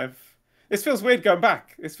 It's kind of. This feels weird going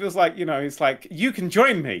back. This feels like, it's like, you can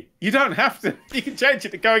join me. You don't have to. You can change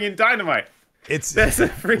it to going in Dynamite. It's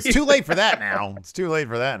too late for that now. It's too late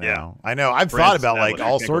for that now. I know. I've thought about like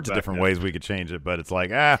all sorts of different ways we could change it, but it's like,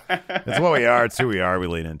 it's what we are. It's who we are. We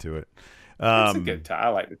lean into it. It's a good title. I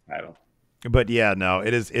like the title. But yeah, no,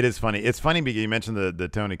 it is funny. It's funny because you mentioned the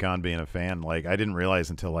Tony Khan being a fan. Like, I didn't realize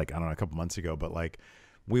until like, I don't know, a couple months ago, but like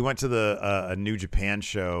we went to a New Japan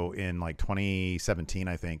show in like 2017,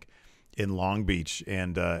 I think, in Long Beach,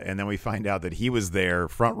 and then we find out that he was there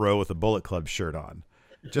front row with a Bullet Club shirt on,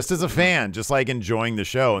 just as a fan, just like enjoying the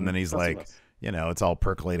show. And then he's like, it's all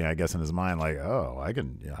percolating, I guess, in his mind, like, oh, I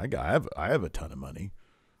have a ton of money,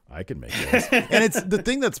 I can make this. And it's the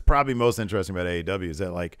thing that's probably most interesting about AEW is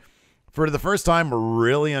that, like, for the first time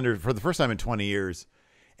for the first time in 20 years,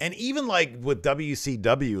 and even like with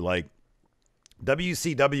WCW, like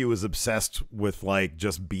WCW was obsessed with like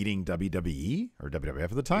just beating WWE or WWF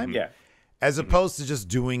at the time, as opposed to just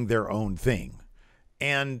doing their own thing.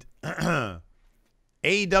 And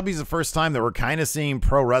AEW is the first time that we're kind of seeing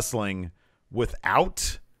pro wrestling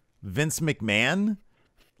without Vince McMahon,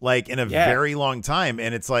 like, in a very long time.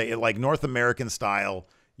 And it's like North American style,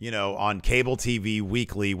 on cable TV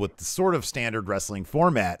weekly with the sort of standard wrestling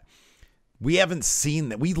format. We haven't seen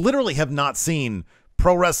that. We literally have not seen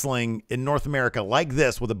pro wrestling in North America like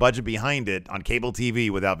this with a budget behind it on cable TV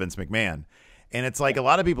without Vince McMahon. And it's like a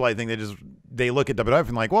lot of people, I think they look at WWF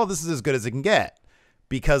and like, well, this is as good as it can get,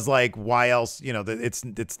 because like, why else? It's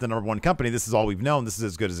the number one company. This is all we've known. This is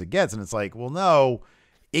as good as it gets. And it's like, well, no,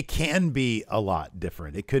 it can be a lot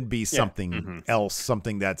different. It could be something else,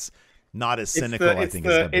 something that's not as cynical, I think,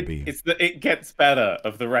 as that would be. It's the it gets better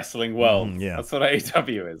of the wrestling world. That's what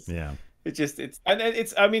AEW is. Yeah.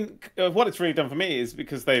 I mean, what it's really done for me is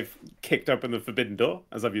because they've kicked open the forbidden door,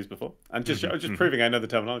 as I've used before, and just proving I know the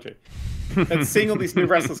terminology. And seeing all these new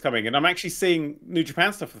wrestlers coming, and I'm actually seeing New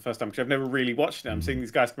Japan stuff for the first time because I've never really watched it. I'm seeing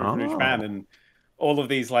these guys coming from New Japan and all of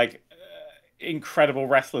these like incredible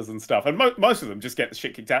wrestlers and stuff, and most of them just get the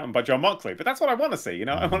shit kicked out of them by John Moxley. But that's what I want to see.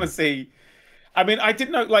 I want to see. I mean, I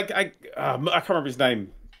didn't know. Like, I can't remember his name.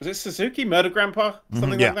 Was it Suzuki, Murder Grandpa,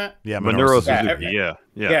 something like that? Yeah, Minoru Suzuki.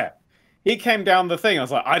 Yeah. He came down the thing. I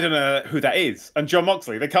was like, I don't know who that is. And John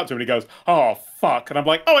Moxley, they cut to him and he goes, "Oh, fuck." And I'm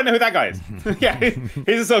like, oh, I know who that guy is.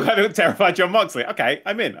 He's some kind of terrified John Moxley. Okay,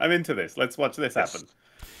 I'm in. I'm into this. Let's watch this happen.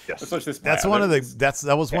 Yes. Let's watch this. That's one of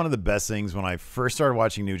that was one of the best things when I first started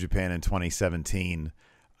watching New Japan in 2017.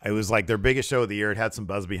 It was like their biggest show of the year. It had some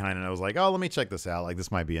buzz behind it. And I was like, oh, let me check this out. Like, this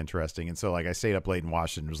might be interesting. And so like I stayed up late and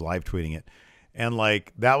watched it and was live tweeting it. And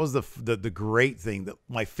like that was the great thing. That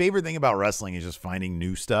my favorite thing about wrestling is just finding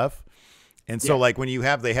new stuff. And so like when you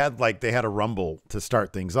have they had a Rumble to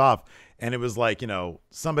start things off, and it was like, you know,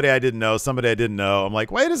 somebody I didn't know. I'm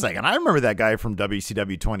like, wait a second, I remember that guy from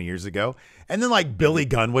WCW 20 years ago. And then like Billy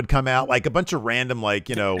Gunn would come out, like a bunch of random like,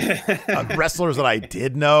 you know, wrestlers that I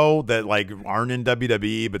did know that like aren't in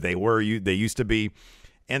WWE, but they used to be.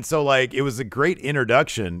 And so like it was a great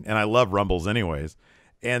introduction, and I love Rumbles anyways.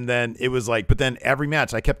 And then it was like, but then every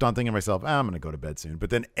match, I kept on thinking to myself, I'm going to go to bed soon.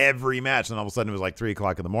 But then every match, and all of a sudden it was like 3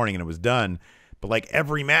 o'clock in the morning and it was done. But like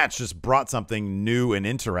every match just brought something new and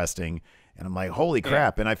interesting. And I'm like, holy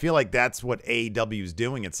crap. And I feel like that's what AEW is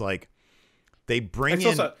doing. It's like they bring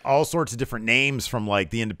in all sorts of different names from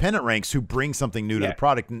like the independent ranks who bring something new to the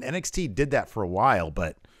product. And NXT did that for a while,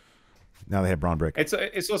 but now they have Braun Breaker.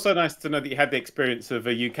 It's also nice to know that you had the experience of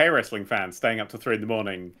a UK wrestling fan staying up to 3 in the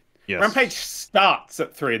morning. Yes. Rampage starts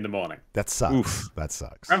at 3 in the morning. That sucks. Oof. That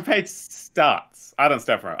sucks. Rampage starts. I don't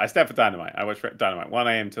stay for it. I stay for Dynamite. I watch Dynamite 1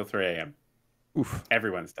 a.m. till 3 a.m. Oof.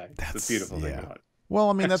 Every Wednesday. That's a beautiful thing to watch. Well,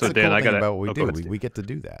 I mean, that's the cool thing about what we do. We get to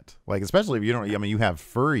do that. Like, especially if you don't, I mean, you have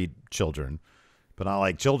furry children, but not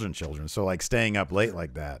like children. So like staying up late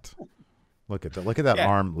like that. Look at that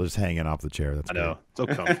arm just hanging off the chair. That's I know. So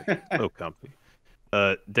comfy. So comfy.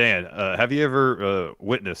 Dan, have you ever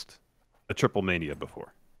witnessed a Triple Mania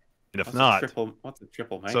before? And if not, what's a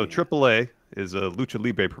Triple Mania? So AAA is a Lucha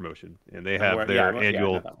Libre promotion, and they have their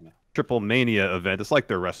annual Triple Mania event. It's like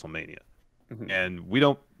their WrestleMania. And we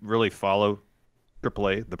don't really follow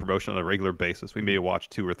AAA, the promotion, on a regular basis. We may watch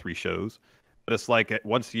 2 or 3 shows, but it's like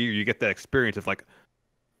once a year you get that experience of like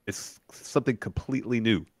it's something completely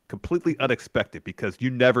new, completely unexpected, because you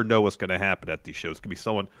never know what's going to happen at these shows. It could be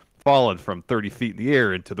someone falling from 30 feet in the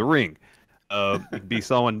air into the ring. It could be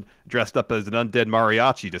someone dressed up as an undead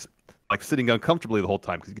mariachi, just like sitting uncomfortably the whole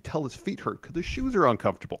time because you can tell his feet hurt because his shoes are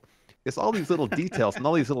uncomfortable. It's all these little details and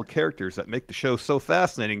all these little characters that make the show so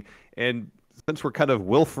fascinating. And since we're kind of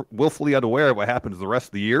willfully unaware of what happens the rest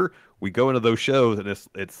of the year, we go into those shows and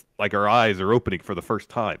it's like our eyes are opening for the first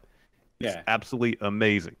time. It's absolutely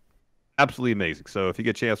amazing. Absolutely amazing. So if you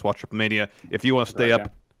get a chance, watch Triple Mania. If you want to stay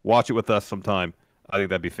up, watch it with us sometime. I think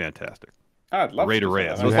that'd be fantastic. I'd love to.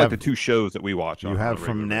 It's like the 2 shows that we watch. You have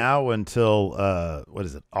from now until what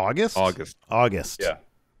is it? August. Yeah.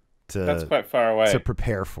 That's quite far away. To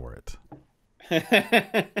prepare for it.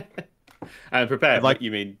 And prepare, like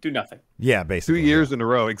you mean do nothing. Yeah, basically. 2 years in a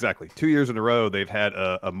row, exactly. 2 years in a row, they've had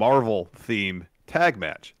a Marvel theme tag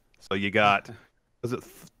match. So you got, was it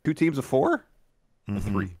 2 teams of 4?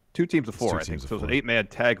 3. 2 teams of 4, I think. So it's an 8-man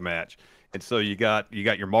tag match. And so you got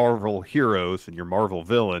your Marvel heroes and your Marvel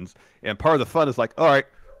villains. And part of the fun is like, all right,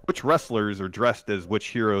 which wrestlers are dressed as which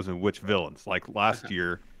heroes and which villains? Like last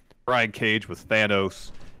year, Brian Cage was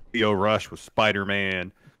Thanos, Theo Rush was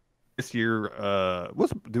Spider-Man. This year,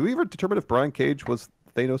 did we ever determine if Brian Cage was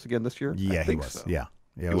Thanos again this year? Yeah, he was. So. Yeah,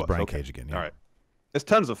 it was Brian Cage again. Yeah. All right. It's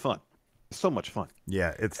tons of fun. It's so much fun.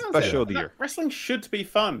 Yeah, it's the best show of the year. Wrestling should be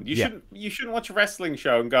fun. You shouldn't watch a wrestling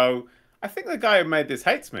show and go, I think the guy who made this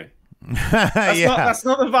hates me. That's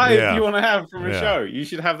not the vibe you want to have from a show. You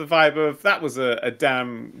should have the vibe of that was a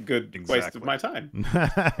damn good waste of my time. And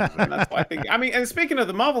that's what I think. I mean, and speaking of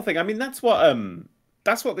the Marvel thing, I mean that's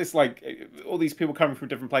what this like all these people coming from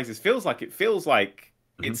different places feels like. It feels like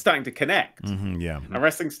it's starting to connect. And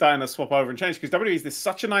wrestling's starting to swap over and change because WWE is this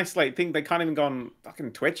such an isolated thing. They can't even go on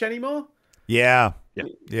fucking Twitch anymore. Yeah.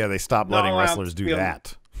 They stopped letting wrestlers do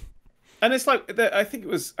that. And it's like I think it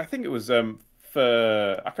was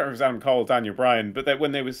for I can't remember if it was Adam Cole, Daniel Bryan, but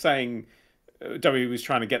when they were saying WWE was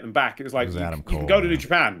trying to get them back, it was like you can go to New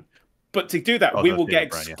Japan, but to do that, we will get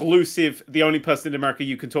exclusive. The only person in America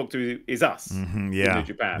you can talk to is us. In New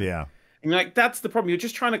Japan. Yeah, and like that's the problem. You're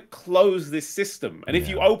just trying to close this system, and if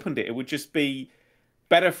you opened it, it would just be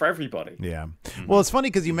better for everybody. Yeah. Well, it's funny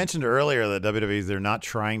because you mentioned earlier that WWE's they're not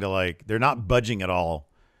trying to they're not budging at all,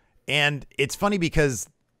 and it's funny because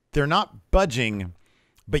they're not budging.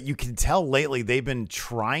 But you can tell lately they've been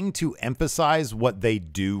trying to emphasize what they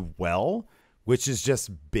do well, which is just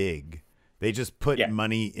big. They just put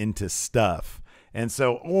money into stuff. And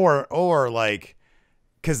so, or like,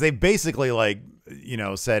 because they basically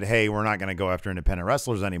said, hey, we're not going to go after independent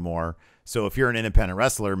wrestlers anymore. So if you're an independent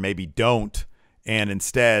wrestler, maybe don't. And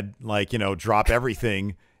instead, drop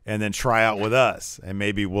everything and then try out with us. And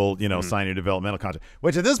maybe we'll, sign your developmental contract.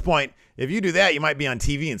 Which at this point, if you do that, you might be on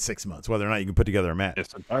TV in 6 months, whether or not you can put together a match.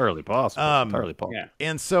 It's entirely possible. Yeah.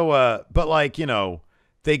 And so, but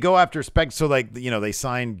they go after spec. So they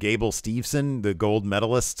signed Gable Steveson, the gold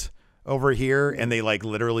medalist over here. And they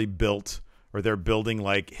literally built or they're building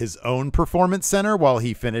like his own performance center while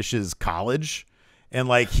he finishes college. And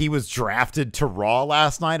like he was drafted to Raw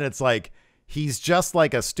last night. And it's like, he's just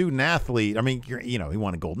like a student athlete. I mean, he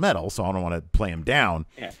won a gold medal, so I don't want to play him down.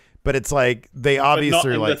 Yeah. But it's like they obviously but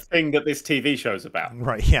not in like the thing that this TV show's about.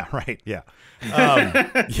 Right. Yeah. Right. Yeah.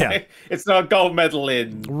 Yeah. It's not a gold medal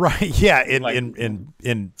in right. Yeah. like,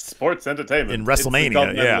 In sports entertainment. In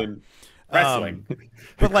WrestleMania. Yeah. In wrestling.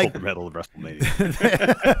 But like gold medal of WrestleMania.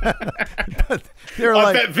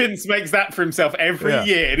 I bet Vince makes that for himself every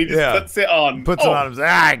year, and he just puts it on. Puts it on him.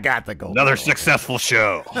 I got the gold. Another medal. successful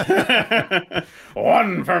show.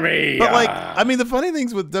 One for me. But like, I mean, the funny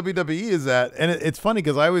things with WWE is that, and it's funny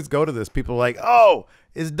because I always go to this. People are like, oh,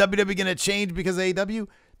 is WWE going to change because of AEW?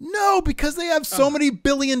 No, because they have so many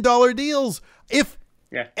billion-dollar deals. And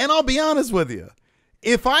I'll be honest with you,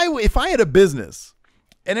 if I had a business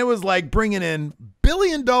and it was like bringing in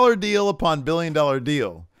billion-dollar deal upon billion-dollar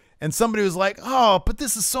deal, and somebody was like, oh, but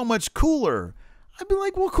this is so much cooler, I'd be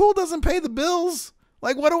like, well, cool doesn't pay the bills.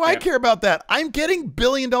 Like, what do I care about that? I'm getting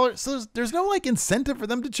billion-dollar. So there's no like incentive for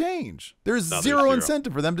them to change. There's zero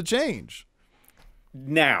incentive for them to change.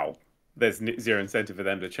 Now there's zero incentive for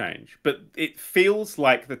them to change. But it feels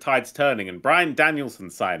like the tide's turning, and Bryan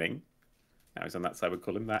Danielson's signing, now he's on that side, we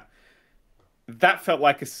call him that, that felt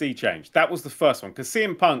like a sea change. That was the first one. Because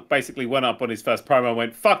CM Punk basically went up on his first promo and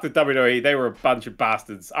went, fuck the WWE, they were a bunch of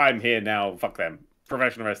bastards. I'm here now, fuck them.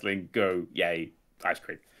 Professional wrestling, go, yay, ice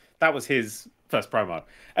cream. That was his first promo.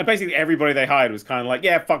 And basically everybody they hired was kind of like,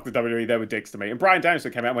 yeah, fuck the WWE, they were dicks to me. And Bryan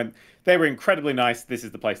Danielson came out and went, they were incredibly nice, this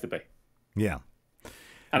is the place to be. Yeah.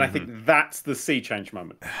 And I think that's the sea change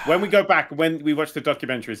moment. When we go back, when we watch the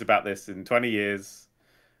documentaries about this in 20 years,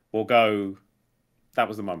 we'll go, that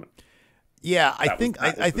was the moment. Yeah, I think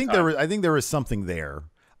there was something there.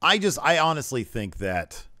 I honestly think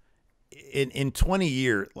that in 20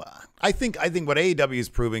 years, I think what AEW is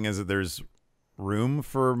proving is that there's room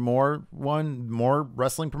for more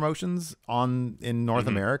wrestling promotions in North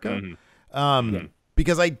America.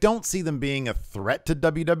 Because I don't see them being a threat to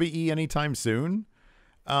WWE anytime soon.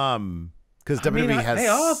 Because WWE has. They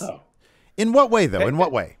are though. In what way though? In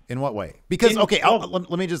what way? Because I'll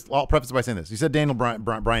preface it by saying this. You said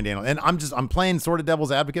Brian Daniel, and I'm playing sort of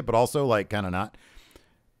devil's advocate, but also like kind of not.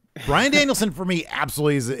 Bryan Danielson for me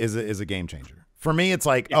absolutely is a game changer. For me, it's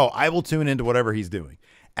like, I will tune into whatever he's doing.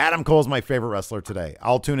 Adam Cole's my favorite wrestler today.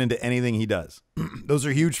 I'll tune into anything he does. Those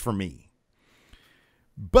are huge for me.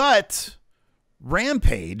 But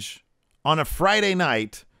Rampage on a Friday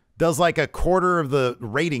night does like a quarter of the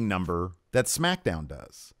rating number that SmackDown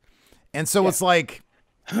does. And so it's like,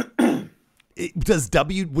 would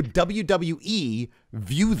WWE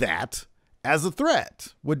view that as a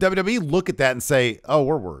threat? Would WWE look at that and say, oh,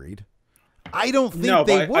 we're worried? I don't think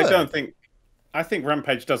they would. I think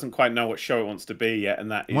Rampage doesn't quite know what show it wants to be yet,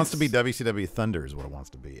 and that wants to be WCW Thunder is what it wants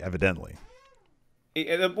to be, evidently.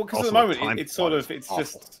 Because at the moment it's just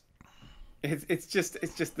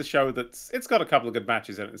the show it's got a couple of good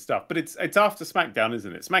matches in it and stuff, but it's after SmackDown,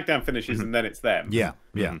 isn't it? SmackDown finishes and then it's them. Yeah,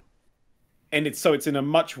 yeah. And it's in a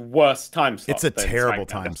much worse time slot. It's a terrible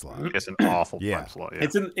time slot. It's an awful time slot. Yeah.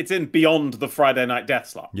 It's in beyond the Friday Night Death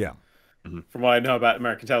slot. Yeah. From what I know about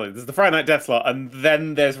American television, there's the Friday Night Death slot, and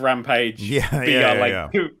then there's Rampage.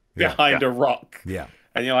 Behind a rock. Yeah.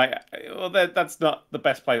 And you're like, well, that's not the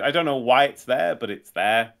best place. I don't know why it's there, but it's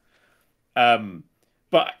there.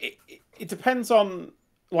 But it depends on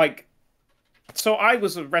like. So I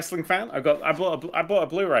was a wrestling fan. I bought a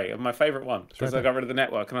Blu-ray of my favorite one because I got rid of the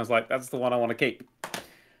network, and I was like, that's the one I want to keep.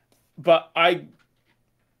 But I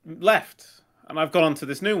left, and I've gone on to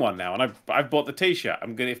this new one now, and I've bought the T-shirt.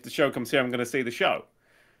 If the show comes here, I'm gonna see the show.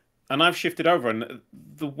 And I've shifted over, and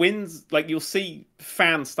the winds, like you'll see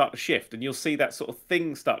fans start to shift, and you'll see that sort of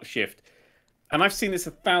thing start to shift. And I've seen this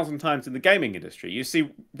 1,000 times in the gaming industry. You see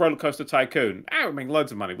Roller Coaster Tycoon, we're making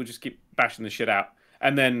loads of money. We'll just keep bashing the shit out.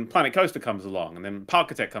 And then Planet Coaster comes along, and then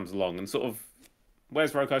Parkitect comes along, and sort of,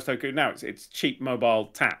 where's Roller Coaster Tycoon now? It's cheap mobile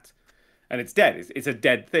tat, and it's dead. It's a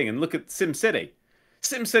dead thing. And look at SimCity.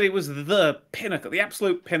 SimCity was the pinnacle, the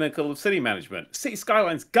absolute pinnacle of city management. City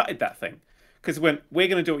Skylines gutted that thing. Because we're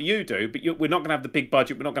going to do what you do, but we're not going to have the big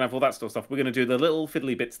budget. We're not going to have all that sort of stuff. We're going to do the little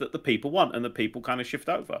fiddly bits that the people want, and the people kind of shift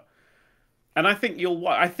over. And I think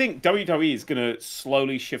WWE is going to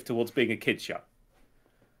slowly shift towards being a kids show.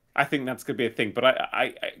 I think that's going to be a thing, but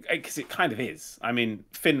because it kind of is. I mean,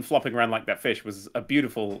 Finn flopping around like that fish was a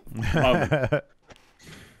beautiful moment.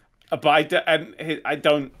 I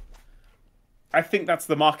think that's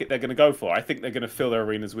the market they're going to go for. I think they're going to fill their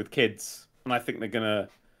arenas with kids, and I think they're going to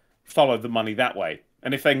follow the money that way.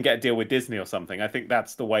 And if they can get a deal with Disney or something, I think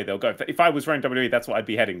that's the way they'll go. If I was running WWE, that's what I'd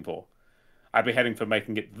be heading for. I'd be heading for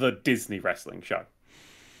making it the Disney wrestling show.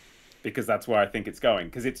 Because that's where I think it's going.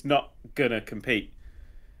 Because it's not going to compete.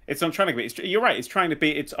 It's not trying to compete. You're right. It's trying to be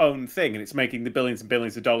its own thing. And it's making the billions and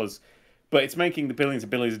billions of dollars. But it's making the billions and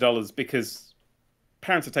billions of dollars because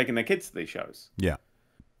parents are taking their kids to these shows. Yeah.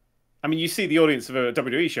 I mean, you see the audience of a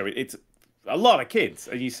WWE show. It's a lot of kids.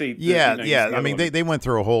 And you see... I mean, they went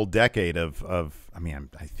through a whole decade of I mean,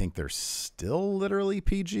 I think they're still literally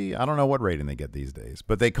PG. I don't know what rating they get these days.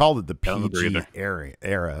 But they called it the PG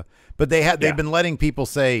era. But they've been letting people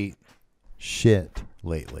say shit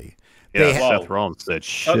lately. Yeah, Seth Rollins said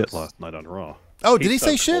shit last night on Raw. Oh, did he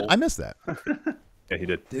say shit? I missed that. Yeah, he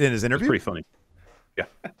did. In his interview? It was pretty funny.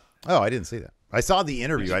 Yeah. Oh, I didn't see that. I saw the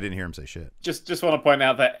interview. I didn't hear him say shit. Just want to point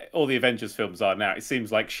out that all the Avengers films are now. It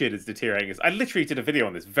seems like shit is deteriorating. I literally did a video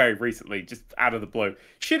on this very recently, just out of the blue.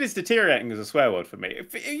 Shit is deteriorating as a swear word for me.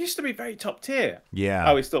 It used to be very top tier. Yeah. I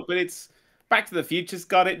always thought, but it's Back to the Future's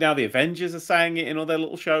got it. Now the Avengers are saying it in all their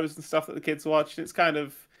little shows and stuff that the kids watch. It's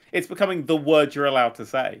becoming the word you're allowed to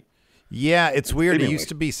say. Yeah, it's weird. It used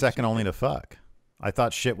to be second only to fuck. I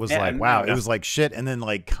thought shit was like, wow. It was like shit, and then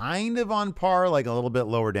like kind of on par, like a little bit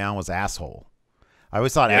lower down was asshole. I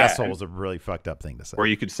always thought asshole was a really fucked up thing to say. Or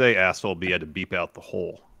you could say asshole, but you had to beep out the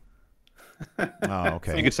hole. Oh,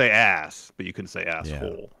 okay. So you could say ass, but you couldn't say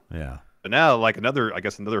asshole. Yeah. But now, like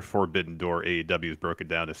another forbidden door AEW has broken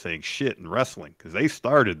down to saying shit in wrestling because they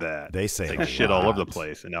started that. They say shit all over the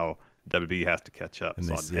place, and now WWE has to catch up.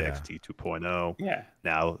 It's on yeah. NXT 2.0. Yeah.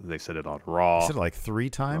 Now they said it on Raw. They said it like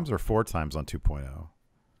 3 times or 4 times on 2.0.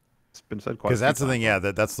 It's been said quite. Because that's the thing. Yeah,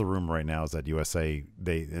 that's the rumor right now is that USA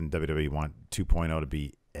and WWE want 2.0 to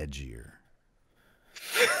be edgier.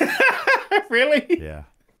 Really? Yeah.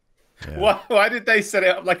 Why did they set it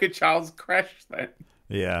up like a child's crash then?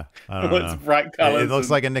 Yeah, I don't know. Bright colors. It looks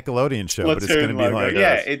like a Nickelodeon show, but it's going to be like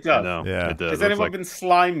it does. Yeah, it does. Has anyone been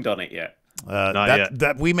slimed on it yet? Not yet.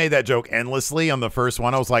 That we made that joke endlessly on the first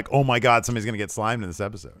one. I was like, oh my god, somebody's going to get slimed in this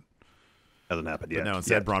episode. Hasn't happened yet. But no,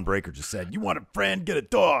 instead, Braun Breaker just said, "You want a friend? Get a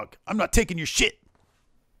dog. I'm not taking your shit."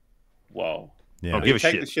 Whoa. Yeah. Give a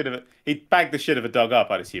shit. He'd bag the shit of a dog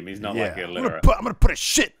up, I'd assume. He's not like a litter. I'm gonna put a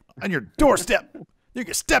shit on your doorstep. You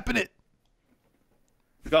can step in it.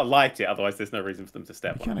 You've got to light it, otherwise there's no reason for them to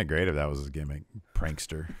step on it. Kind of great if that was his gimmick.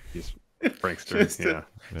 Prankster. He's prankster.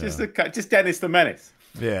 Just Dennis the Menace.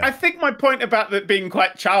 Yeah. I think my point about that being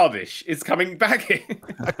quite childish is coming back in.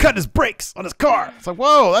 I cut his brakes on his car. It's like,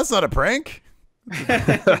 whoa, that's not a prank.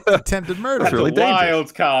 It's attempted murder. That's really a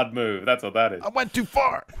wild card move. That's what that is. I went too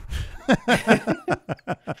far.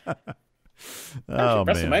 Oh,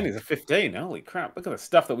 WrestleMania's a 15. Holy crap. Look at the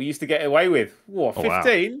stuff that we used to get away with. Whoa,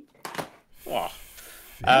 15? Wow.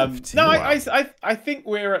 No, I think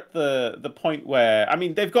we're at the point where, I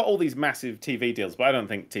mean, they've got all these massive TV deals, but I don't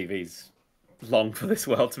think TV's long for this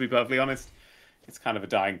world, to be perfectly honest. It's kind of a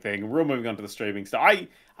dying thing. We're all moving on to the streaming stuff. I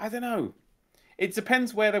don't know. It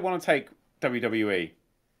depends where they want to take WWE.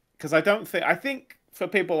 Because I think for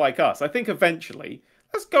people like us, I think eventually,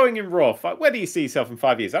 that's going in Raw. Where do you see yourself in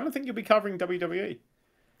 5 years? I don't think you'll be covering WWE.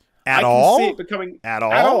 At all? See it becoming At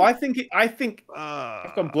all? I think I've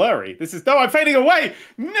gone blurry. I'm fading away.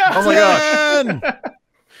 No. Oh my gosh.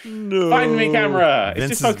 No. Find me, camera.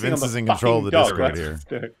 Vince is in control of the Discord here.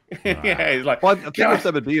 Yeah, he's like. Well, I think what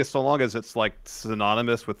that would be is so long as it's like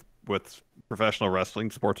synonymous with professional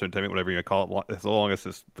wrestling, sports entertainment, whatever you call it, as long as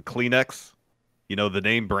it's the Kleenex, the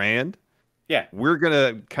name brand. Yeah, we're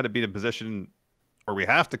gonna kind of be in a position where we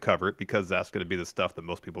have to cover it because that's going to be the stuff that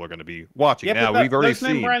most people are going to be watching. Yeah, now we've already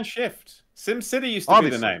seen name brand shift. SimCity used to be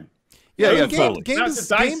the name. Yeah, totally. Games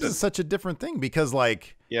is such a different thing because,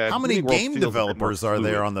 like, how many game developers are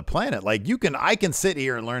there on the planet? Like, I can sit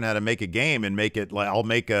here and learn how to make a game and make it like I'll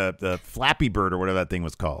make the Flappy Bird or whatever that thing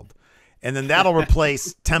was called, and then that'll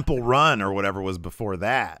replace Temple Run or whatever was before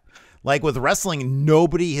that. Like with wrestling,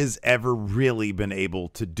 nobody has ever really been able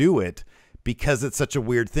to do it because it's such a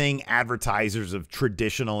weird thing. Advertisers of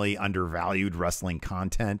traditionally undervalued wrestling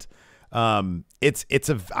content. I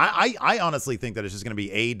honestly think that it's just going to be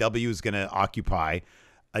AEW is going to occupy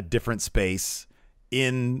a different space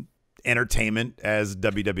in entertainment as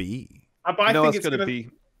WWE. But I think it's going to be.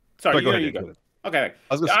 Sorry, you go. Okay,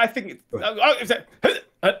 I think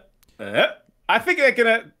I think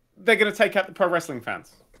they're gonna take out the pro wrestling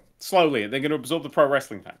fans slowly. They're going to absorb the pro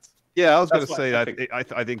wrestling fans. Yeah, I was going to say I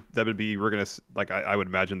think we're going to like I would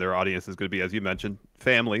imagine their audience is going to be, as you mentioned,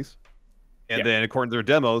 families, and then according to their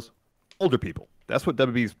demos, older people. That's what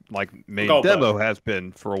WWE's like main demo has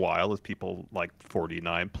been for a while, is people like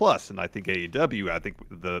 49 plus. And I think AEW, I think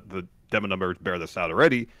the demo numbers bear this out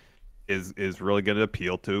already, is really going to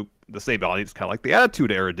appeal to the same audience, kind of like the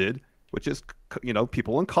Attitude Era did, which is,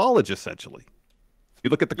 people in college, essentially. You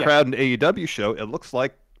look at the crowd in AEW show, it looks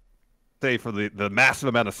like, say, for the massive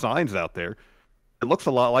amount of signs out there, it looks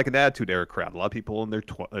a lot like an Attitude Era crowd. A lot of people in their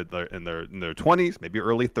 20s, maybe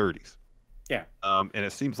early 30s. Yeah. And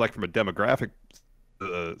it seems like from a demographic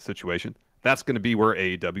situation, that's going to be where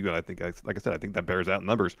AEW, and I think, like I said, I think that bears out in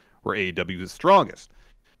numbers, where AEW is strongest.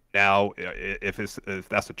 Now, if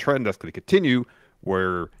that's a trend that's going to continue,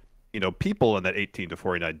 where people in that 18 to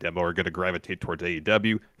 49 demo are going to gravitate towards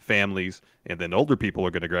AEW, families, and then older people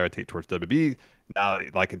are going to gravitate towards WWE. Now,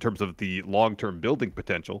 like in terms of the long-term building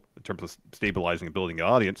potential, in terms of stabilizing and building an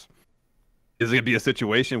audience, is it going to be a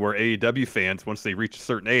situation where AEW fans, once they reach a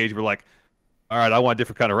certain age, we're like, all right, I want a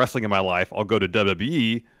different kind of wrestling in my life, I'll go to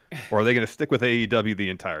WWE, or are they going to stick with AEW the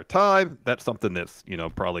entire time? That's something that's,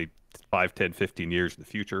 probably 5, 10, 15 years in the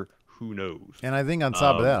future. Who knows? And I think on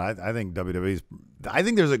top of that, I think I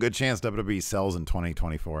think there's a good chance WWE sells in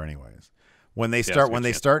 2024 anyways. When they start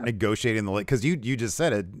negotiating because you just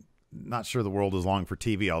said it, not sure the world is long for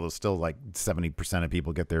TV, although still like 70% of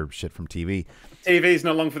people get their shit from TV. TV is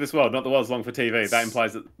not long for this world, not the world's long for TV. That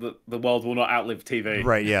implies that the world will not outlive TV.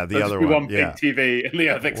 Right, yeah, the other one. Big TV and the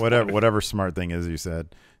earth explodes. Whatever smart thing is you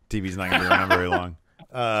said. TV's not going to be around very long.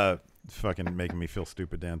 Fucking making me feel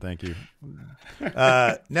stupid, Dan. Thank you.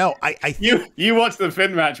 No, I think you watched the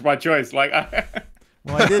Finn match by choice. Like,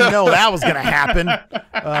 well, I didn't know that was going to happen.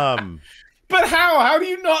 But how do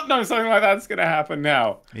you not know something like that's going to happen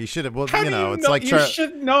now? You should have. Well, it's like you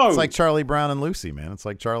should know. It's like Charlie Brown and Lucy, man. It's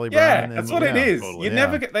like Charlie Brown. Yeah, and, that's what it is. Totally,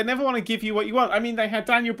 They never want to give you what you want. I mean, they had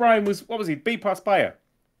Daniel Bryan what was he? B+ player.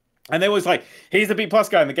 And they was like, he's the B+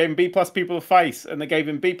 guy, and they gave him B+ people to face, and they gave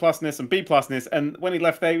him B+ness and B+ness, and when he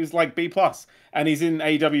left there, he was like B+. And he's in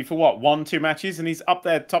AEW for what, 1-2 matches, and he's up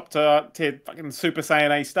there top tier fucking Super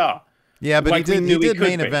Saiyan A star. Yeah, but he did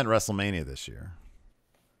main event WrestleMania this year.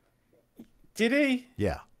 Did he?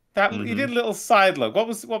 Yeah. He did a little side look. What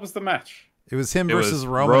was the match? It was him versus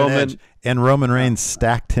Roman and Edge, and Roman Reigns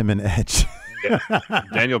stacked him and Edge. Yeah.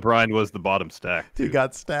 Daniel Bryan was the bottom stack. He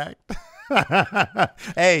got stacked.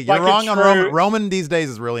 Hey, you're wrong on Roman. Roman these days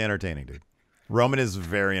is really entertaining, dude. Roman is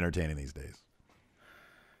very entertaining these days.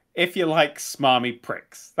 If you like smarmy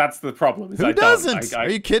pricks, that's the problem. Who doesn't? Are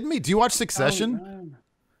you kidding me? Do you watch Succession?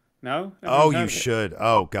 No. Oh, you should.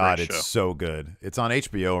 Oh God, it's so good. It's on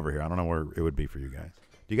HBO over here. I don't know where it would be for you guys.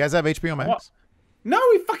 Do you guys have HBO Max? What? No,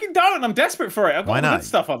 we fucking don't. I'm desperate for it. I've got all the good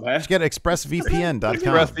stuff on there. Just get expressvpn.com.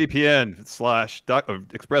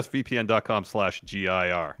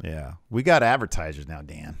 expressvpn.com/GIR. Yeah. We got advertisers now,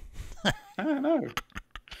 Dan. I don't know.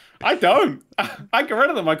 I don't. I get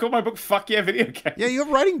rid of them. I call my book "Fuck Yeah Video Games." Yeah, you're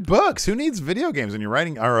writing books. Who needs video games when you're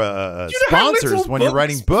writing sponsors when you're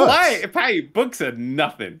writing books? Hey, books are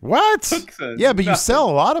nothing. What? Yeah, but you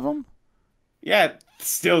sell a lot of them. Yeah,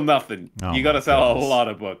 still nothing. Oh, you got to sell a lot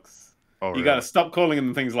of books. Oh, you got to stop calling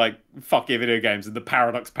them things like "Fuck Yeah Video Games" and the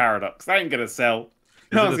Paradox. That ain't gonna sell.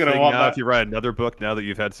 No one's gonna want that. If you write another book, now that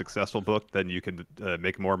you've had a successful book, then you can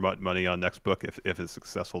make more money on next book if it's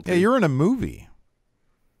successful too. Yeah, you're in a movie.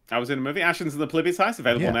 I was in a movie, Ashens and the Plebeians Heist,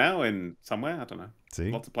 available now in somewhere. I don't know.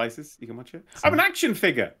 See? Lots of places you can watch it. I'm an action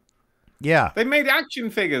figure. Yeah. They made action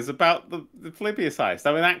figures about the Plebeians Heist.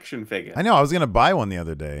 I'm an action figure. I know. I was going to buy one the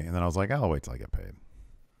other day, and then I was like, I'll wait till I get paid.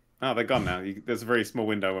 Oh, they're gone now. There's a very small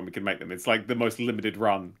window when we can make them. It's like the most limited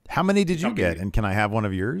run. How many did you get? And can I have one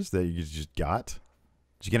of yours that you just got?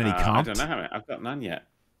 Did you get any comped? I don't know how many. I've got none yet.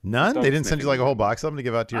 None? They didn't send you like a whole box of them to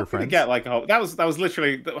give out to your friends? Get like a whole. That was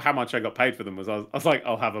literally how much I got paid for them. I was like,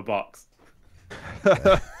 I'll have a box.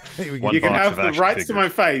 You can have the rights to my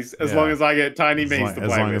face as long as I get tiny me's to play with.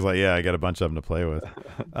 As long as I got a bunch of them to play with.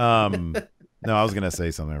 No, I was gonna say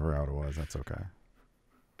something. I forgot what it was. That's okay.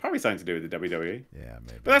 Probably something to do with the WWE. Yeah,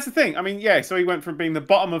 maybe. But that's the thing. I mean, yeah. So he went from being the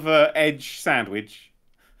bottom of a Edge sandwich.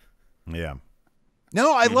 Yeah.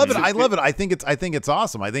 No, I love it. I love it. I think it's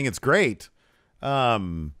awesome. I think it's great. At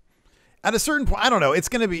a certain point, I don't know. It's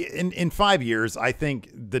going to be in 5 years. I think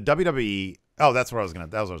the WWE. Oh, that's what I was talking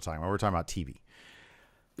about. We're talking about TV.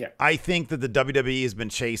 Yeah. I think that the WWE has been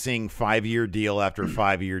chasing 5-year deal after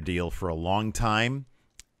 5-year deal for a long time.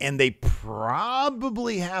 And they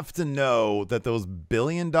probably have to know that those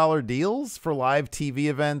billion-dollar deals for live TV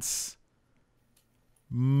events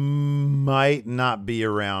might not be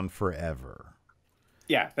around forever.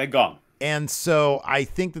 Yeah, they're gone. And so I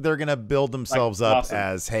think that they're going to build themselves like up Larson.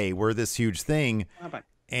 as, hey, we're this huge thing.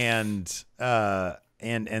 And there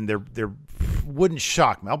wouldn't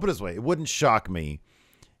shock me. I'll put it this way. It wouldn't shock me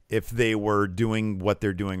if they were doing what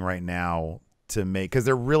they're doing right now to make, because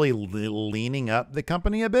they're really leaning up the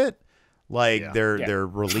company a bit. Like they're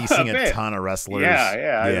releasing a ton of wrestlers.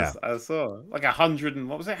 Yeah. I saw like 100 and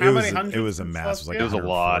what was it? How many hundreds? It was a massive, like it was a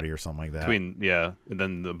lot or something like that. Between and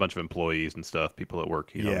then a bunch of employees and stuff, people that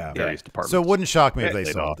work, various departments. So it wouldn't shock me if they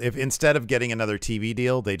sold. If instead of getting another TV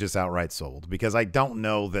deal, they just outright sold, because I don't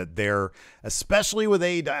know that they're, especially with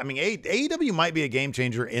AEW. I mean, AEW might be a game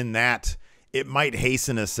changer in that it might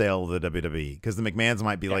hasten a sale of the WWE, because the McMahons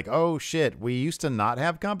might be like, oh shit, we used to not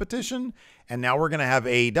have competition, and now we're going to have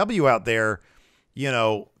AEW out there,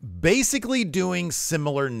 basically doing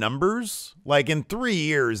similar numbers. Like in 3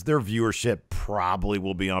 years, their viewership probably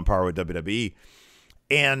will be on par with WWE,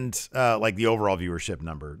 and like the overall viewership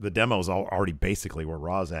number. The demo is already basically where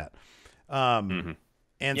Raw's at. And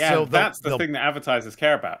so that's the thing that advertisers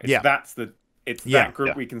care about. It's that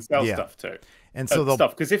group we can sell stuff to. And so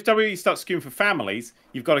because if WWE starts skewing for families,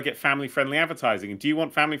 you've got to get family-friendly advertising. And do you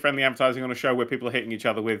want family-friendly advertising on a show where people are hitting each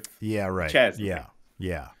other with chairs?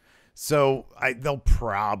 Yeah. So they'll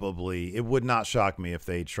probably, it would not shock me if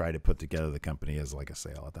they try to put together the company as like a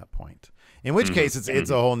sale at that point. In which case, it's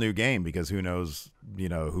a whole new game, because who knows,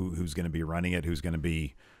 who's going to be running it, who's going to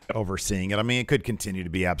be overseeing it. I mean, it could continue to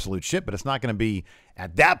be absolute shit, but it's not going to be,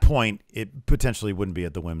 at that point, it potentially wouldn't be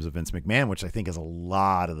at the whims of Vince McMahon, which I think is a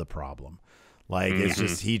lot of the problem. Like, it's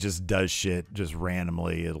just, he just does shit just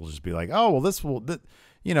randomly. It'll just be like, oh, well,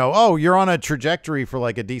 oh, you're on a trajectory for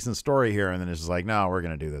like a decent story here. And then it's just like, no, we're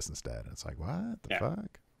going to do this instead. It's like, what the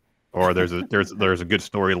fuck? Or there's a good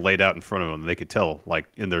story laid out in front of them. They could tell, like,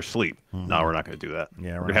 in their sleep. No, we're not going to do that.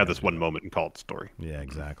 Yeah, we're going to have this one moment and call it the story. Yeah,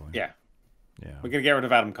 exactly. Yeah. We're going to get rid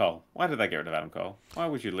of Adam Cole. Why did they get rid of Adam Cole? Why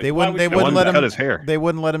would you leave? They wouldn't let him cut his hair. They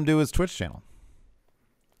wouldn't let him do his Twitch channel.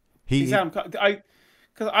 He's Adam Cole.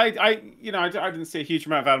 Because I didn't see a huge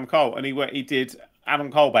amount of Adam Cole, and he did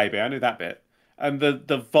Adam Cole Baby. I knew that bit, and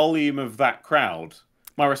the volume of that crowd.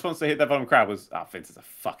 My response to hit that volume crowd was, "Oh, Vince is a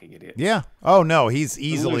fucking idiot." Yeah. Oh no, he's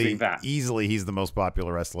easily he's the most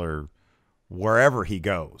popular wrestler wherever he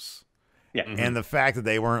goes. Yeah. And the fact that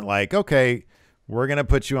they weren't like, okay, we're gonna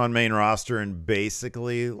put you on main roster, and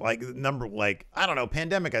basically I don't know,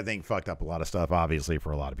 pandemic I think fucked up a lot of stuff, obviously,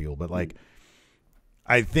 for a lot of people, but like.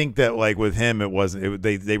 I think that like with him, it wasn't.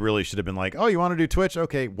 They really should have been like, oh, you want to do Twitch?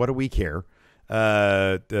 Okay, what do we care?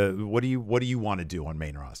 What do you want to do on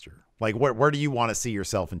main roster? Like, where do you want to see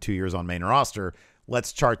yourself in 2 years on main roster?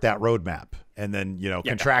 Let's chart that roadmap, and then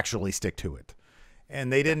contractually stick to it.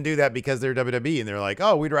 And they didn't do that because they're WWE, and they're like,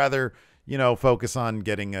 oh, we'd rather focus on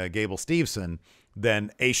getting Gable Steveson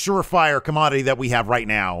than a surefire commodity that we have right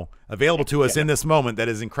now available to us in this moment that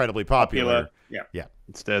is incredibly popular. Yeah.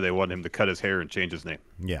 Instead, they want him to cut his hair and change his name.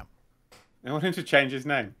 Yeah. They want him to change his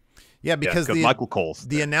name. Yeah, because Michael Cole's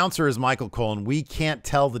the announcer is Michael Cole, and we can't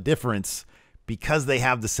tell the difference because they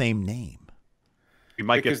have the same name. You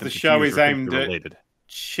might because get the show is aimed at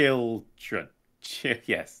children.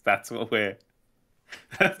 Yes, that's what we're.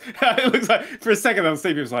 It looks like for a second on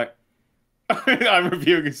Steve, he was like, "I'm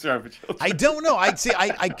reviewing a show for children." I don't know. I'd say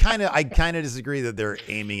I kind of disagree that they're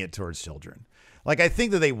aiming it towards children. Like, I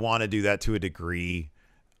think that they want to do that to a degree.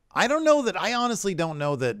 I honestly don't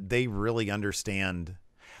know that they really understand.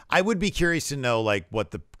 I would be curious to know, like,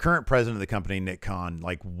 what the current president of the company, Nick Khan,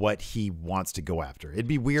 like, what he wants to go after. It'd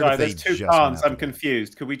be weird if they there's two Khans. I'm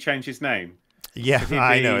confused. Could we change his name? Yeah,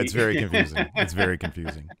 I know. It's very confusing. It's very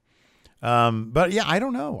confusing. But yeah, I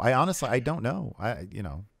don't know. I don't know.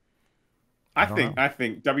 I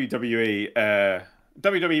think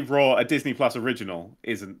WWE Raw, a Disney Plus original,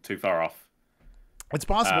 isn't too far off. It's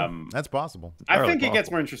possible. That's possible. I think it gets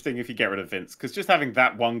more interesting if you get rid of Vince, because just having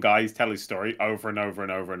that one guy tell his story over and over and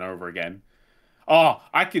over and over again. Oh,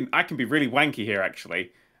 I can be really wanky here,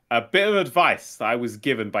 actually. A bit of advice that I was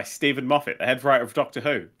given by Stephen Moffat, the head writer of Doctor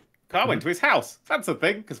Who. I went to his house. That's the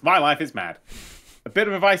thing, because my life is mad. A bit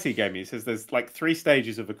of advice he gave me. He says there's like 3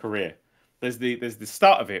 stages of a career. There's the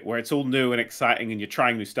start of it, where it's all new and exciting, and you're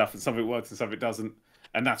trying new stuff, and some of it works and some of it doesn't,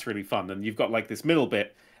 and that's really fun. And you've got like this middle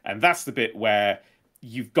bit, and that's the bit where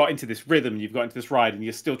you've got into this rhythm, you've got into this ride, and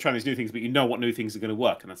you're still trying these new things, but you know what new things are going to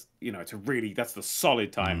work, and that's that's the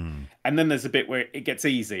solid time. And then there's a bit where it gets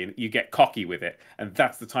easy and you get cocky with it, and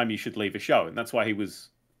that's the time you should leave a show, and that's why he was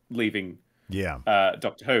leaving.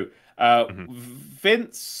 Doctor Who.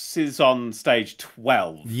 Vince is on stage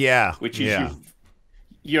 12. Yeah, which is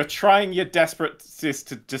you're trying your desperate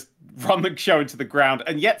to just run the show into the ground,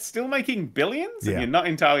 and yet still making billions, and you're not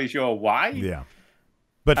entirely sure why. Yeah.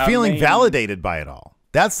 But feeling validated by it all.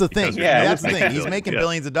 That's the thing. That's the thing. He's making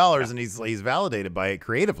billions of dollars, and he's validated by it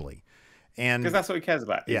creatively, and because that's what he cares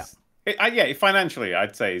about. Yeah. Financially,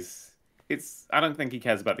 I'd say is I don't think he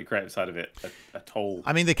cares about the creative side of it at all.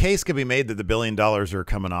 I mean, the case could be made that the $1 billion are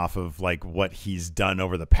coming off of like what he's done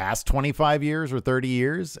over the past 25 years or 30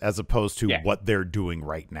 years, as opposed to what they're doing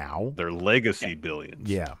right now. Their legacy billions.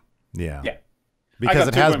 Yeah. Yeah. Because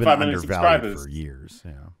it has been undervalued for years.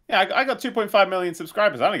 Yeah. Yeah, I got 2.5 million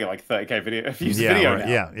subscribers. I only get like 30K views a video now.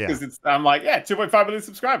 Yeah. Because I'm like, 2.5 million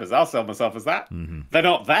subscribers. I'll sell myself as that. Mm-hmm. They're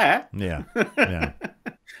not there. Yeah.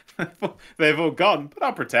 They've all gone, but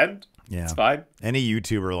I'll pretend. Yeah. It's fine. Any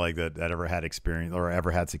YouTuber like that ever had experience or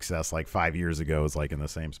ever had success like 5 years ago is like in the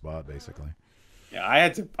same spot, basically. Yeah,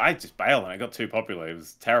 I just bailed and I got too popular. It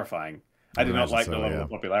was terrifying. I did not like the level of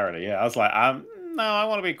popularity. Yeah, I was like, no, I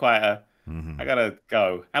want to be quieter. Mm-hmm. I gotta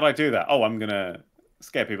go. How do I do that? Oh, I'm gonna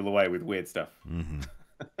scare people away with weird stuff. Mm-hmm.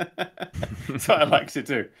 That's what I like to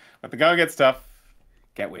do. When the going gets tough,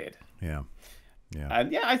 get weird. Yeah.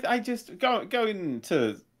 And I just go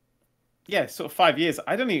into sort of 5 years.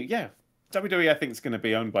 I don't even. WWE I think is going to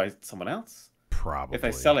be owned by someone else. Probably if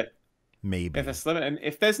they sell it. Maybe if they sell it, and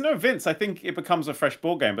if there's no Vince, I think it becomes a fresh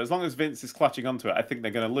ball game. But as long as Vince is clutching onto it, I think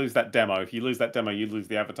they're going to lose that demo. If you lose that demo, you lose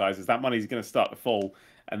the advertisers. That money's going to start to fall.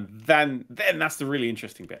 And then that's the really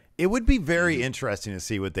interesting bit. It would be very interesting to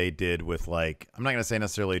see what they did with, like, I'm not going to say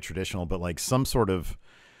necessarily traditional, but like some sort of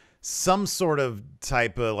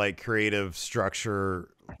type of like creative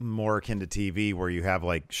structure more akin to TV where you have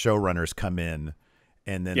like showrunners come in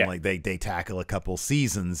and then like they tackle a couple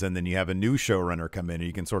seasons and then you have a new showrunner come in and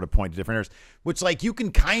you can sort of point to different areas, which like you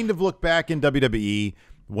can kind of look back in WWE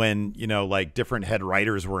when, you know, like different head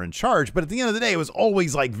writers were in charge. But at the end of the day, it was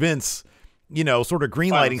always like Vince, you know, sort of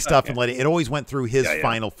greenlighting stuff and letting it always went through his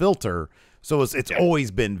final filter. So it's always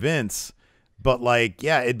been Vince. But like,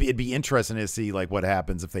 it'd be interesting to see like what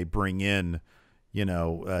happens if they bring in, you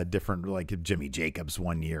know, different, like Jimmy Jacobs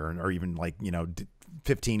one year, or even like, you know,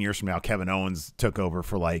 15 years from now, Kevin Owens took over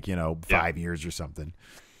for like, you know, 5 years or something.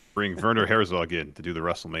 Bring Werner Herzog in to do the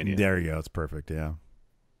WrestleMania. There you go. It's perfect. Yeah.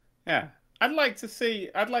 Yeah. I'd like to see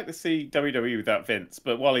WWE without Vince,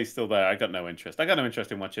 but while he's still there, I got no interest. I got no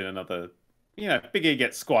interest in watching another, you know, Big E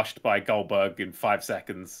gets squashed by Goldberg in 5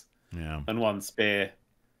 seconds. Yeah. And one spear.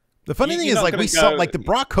 The funny thing is, like, we saw, like, the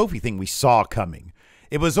Brock Kofi thing we saw coming.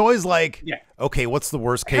 It was always like, okay, what's the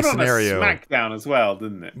worst case scenario? SmackDown as well,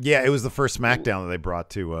 didn't it? Yeah, it was the first SmackDown that they brought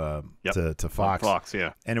to Fox. Fox,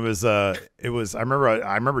 yeah. And it was I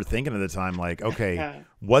remember thinking at the time, like, okay,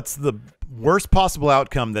 what's the worst possible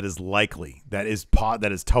outcome that is likely, that is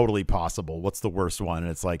totally possible? What's the worst one?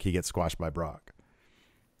 And it's like he gets squashed by Brock.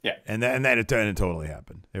 Yeah, and then it totally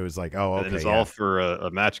happened. It was like, oh, okay. And it was all for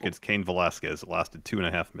a match against Cain Velasquez. It lasted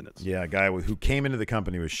 2.5 minutes. Yeah, a guy who came into the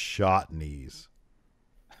company with shot knees.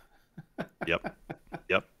 Yep.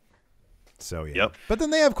 So yeah. Yep. But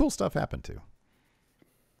then they have cool stuff happen too.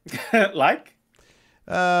 Like?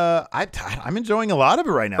 I'm enjoying a lot of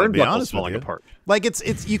it right now. To be honest with you, apart. Like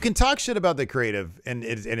it's you can talk shit about the creative and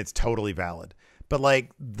it's totally valid. But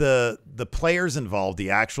like the players involved,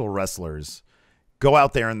 the actual wrestlers, go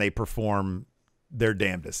out there and they perform their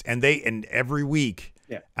damnedest. And every week,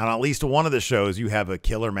 on at least one of the shows, you have a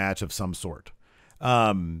killer match of some sort.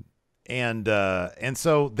 And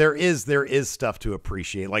so there is stuff to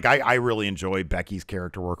appreciate. Like I really enjoy Becky's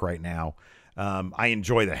character work right now. I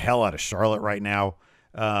enjoy the hell out of Charlotte right now.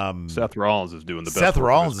 Seth Rollins is doing the best. Seth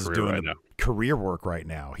Rollins is doing the career work right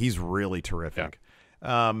now. He's really terrific.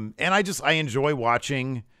 Yeah. And I enjoy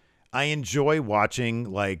watching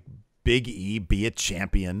like Big E be a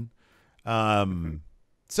champion.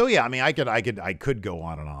 So yeah, I mean, I could go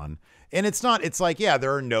on and on. And it's like, yeah,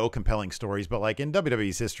 there are no compelling stories, but like in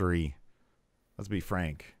WWE's history, let's be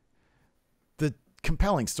frank, the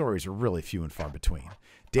compelling stories are really few and far between.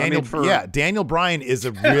 Daniel Bryan is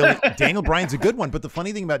Daniel Bryan's a good one. But the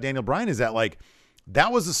funny thing about Daniel Bryan is that like,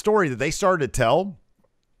 that was a story that they started to tell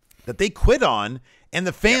that they quit on and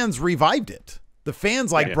the fans revived it. The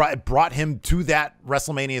fans brought him to that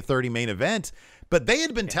WrestleMania 30 main event. But they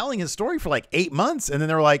had been telling his story for like 8 months, and then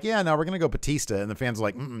they were like, "Yeah, no, we're gonna go Batista," and the fans were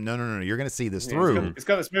like, "No, you're gonna see this through." It's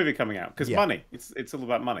got this movie coming out because money. It's all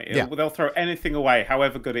about money. They'll throw anything away,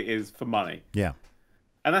 however good it is, for money. Yeah,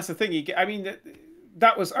 and that's the thing.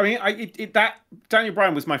 That Daniel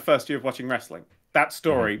Bryan was my first year of watching wrestling. That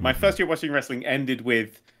story, my first year of watching wrestling, ended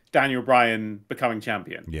with Daniel Bryan becoming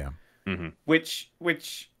champion. Yeah, which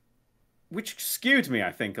skewed me,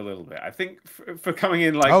 I think, a little bit. I think for coming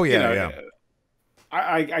in like,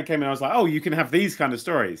 I came in, I was like, oh, you can have these kind of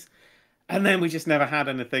stories. And then we just never had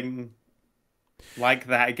anything like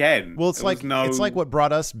that again. Well, it's like what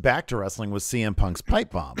brought us back to wrestling was CM Punk's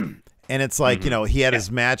pipe bomb. And it's like, he had his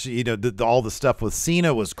match, all the stuff with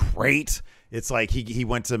Cena was great. It's like he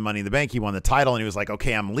went to Money in the Bank, he won the title, and he was like,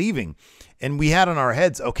 okay, I'm leaving. And we had on our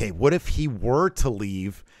heads, okay, what if he were to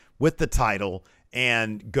leave with the title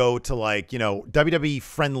and go to like, you know, WWE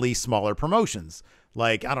friendly smaller promotions?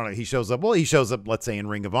 Like, I don't know, he shows up, let's say in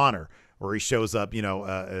Ring of Honor, or he shows up, you know,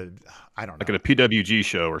 I don't know. Like at a PWG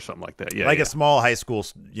show or something like that. Yeah. Like a small high school,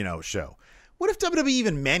 you know, show. What if WWE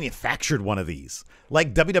even manufactured one of these?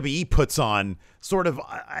 Like WWE puts on sort of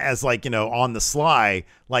as like, you know, on the sly,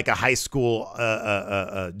 like a high school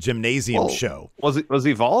gymnasium show. Was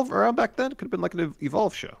Evolve around back then? Could have been like an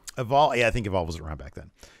Evolve show. Evolve, yeah, I think Evolve was around back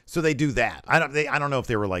then. So they do that. I don't know if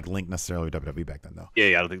they were like linked necessarily with WWE back then though.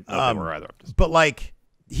 Yeah, I don't think they were either. But like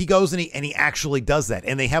he goes and he actually does that,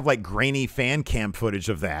 and they have like grainy fan cam footage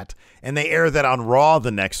of that, and they air that on Raw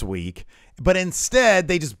the next week. But instead,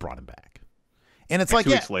 they just brought him back. And it's like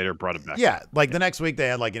 2 weeks later, brought it back. Yeah, like the next week they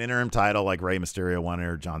had like an interim title, like Rey Mysterio won it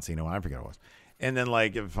or John Cena won. I forget what it was. And then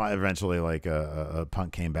like eventually like a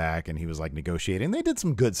Punk came back and he was like negotiating. They did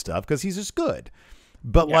some good stuff because he's just good.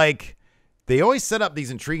 But like they always set up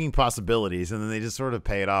these intriguing possibilities and then they just sort of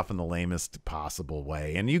pay it off in the lamest possible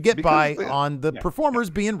way. And you get by on the performers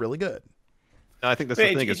being really good. I think that's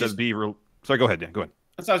the thing. Is to be real. Sorry, go ahead, Dan. Go ahead.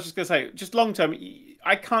 So I was just gonna say, just long term,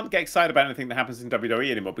 I can't get excited about anything that happens in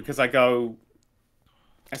WWE anymore because I go.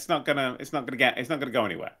 It's not gonna go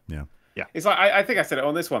anywhere. Yeah. It's like I think I said it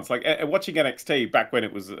on this once. Like watching NXT back when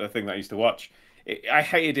it was a thing that I used to watch. I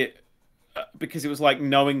hated it because it was like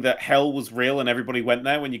knowing that hell was real and everybody went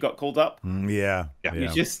there when you got called up. Yeah. You're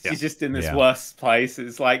just in this worst place.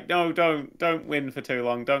 It's like no, don't win for too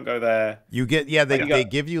long. Don't go there. You get they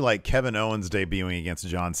give you like Kevin Owens debuting against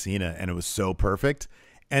John Cena and it was so perfect.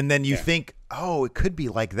 And then you think, oh, it could be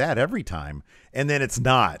like that every time. And then it's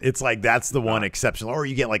not. It's like that's the one exception. Or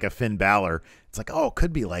you get like a Finn Balor. It's like, oh, it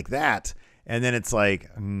could be like that. And then it's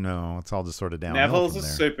like, no, it's all just sort of downhill. Neville's a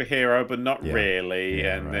superhero, but not really.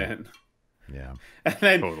 Yeah, and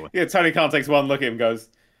then totally. Tony Khan takes one look at him and goes,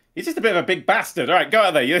 "You're just a bit of a big bastard. All right, go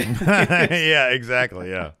out there." Yeah, exactly.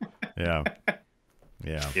 Yeah.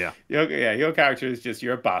 Your character is just,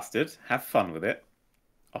 you're a bastard. Have fun with it.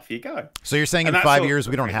 Off you go. So you're saying in 5 years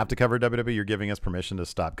we don't have to cover WWE? You're giving us permission to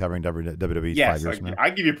stop covering WWE 5 years from now? I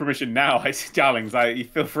give you permission now, darlings. You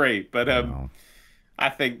feel free. But I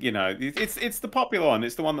think, you know, it's the popular one.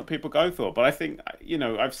 It's the one that people go for. But I think, you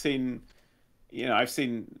know,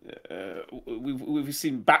 we've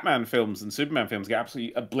seen Batman films and Superman films get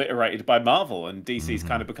absolutely obliterated by Marvel, and DC's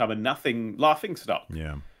kind of become a nothing laughing stock.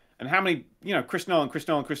 Yeah. And how many, you know, Chris Nolan, boom,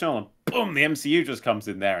 the MCU just comes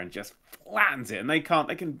in there and just flattens it, and they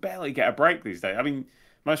can barely get a break these days. I mean,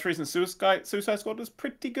 most recent Suicide Squad was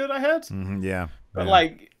pretty good, I heard. But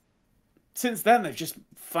like, since then they've just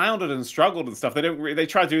floundered and struggled and stuff. They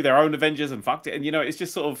try to do their own Avengers and fucked it, and you know, it's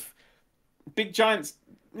just sort of big giants.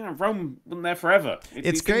 You know, Rome wasn't there forever.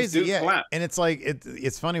 It's crazy, yeah. And it's like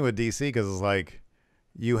it's funny with DC because it's like.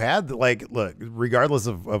 You had like, look, regardless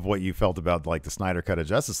of what you felt about like the Snyder Cut of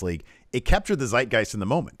Justice League, it captured the zeitgeist in the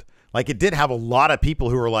moment. Like it did have a lot of people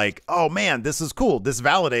who were like, oh man, this is cool. This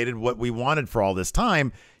validated what we wanted for all this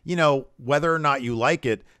time. You know, whether or not you like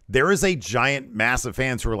it, there is a giant mass of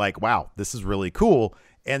fans who are like, wow, this is really cool.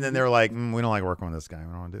 And then they're like, we don't like working with this guy.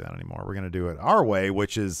 We don't want to do that anymore. We're going to do it our way,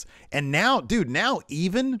 which is, and now, dude, now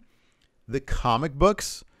even the comic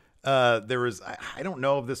books, there was, I don't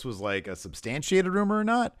know if this was like a substantiated rumor or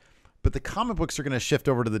not, but the comic books are going to shift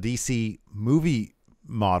over to the DC movie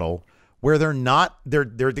model where they're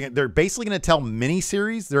basically going to tell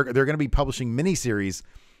miniseries. They're going to be publishing miniseries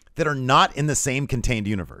that are not in the same contained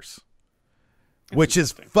universe, which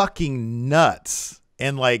is fucking nuts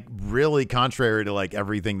and like really contrary to like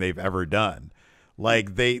everything they've ever done.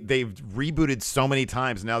 Like they've rebooted so many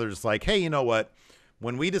times. Now they're just like, hey, you know what?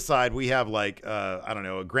 When we decide we have like, I don't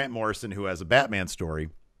know, a Grant Morrison who has a Batman story,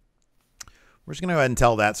 we're just going to go ahead and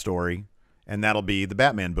tell that story. And that'll be the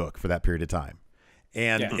Batman book for that period of time.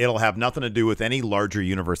 And it'll have nothing to do with any larger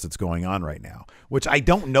universe that's going on right now, which I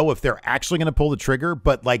don't know if they're actually going to pull the trigger,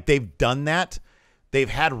 but like they've done that. They've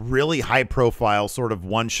had really high profile sort of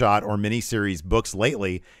one shot or miniseries books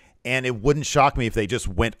lately. And it wouldn't shock me if they just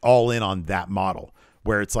went all in on that model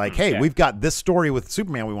where it's like, hey, we've got this story with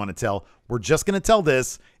Superman we want to tell. We're just going to tell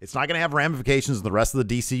this. It's not going to have ramifications in the rest of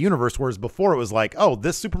the DC universe. Whereas before it was like, oh,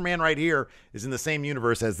 this Superman right here is in the same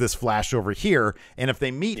universe as this Flash over here. And if they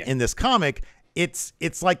meet in this comic, it's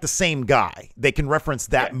like the same guy. They can reference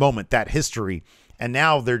that moment, that history. And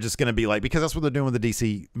now they're just going to be like, because that's what they're doing with the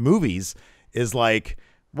DC movies is like,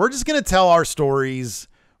 we're just going to tell our stories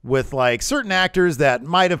with like certain actors that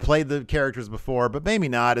might have played the characters before, but maybe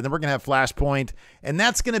not. And then we're going to have Flashpoint. And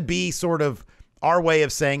that's going to be sort of our way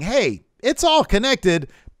of saying, hey, it's all connected,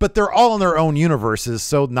 but they're all in their own universes,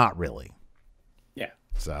 so not really. Yeah.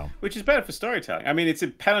 So, which is better for storytelling. I mean, it's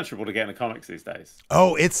impenetrable to get into comics these days.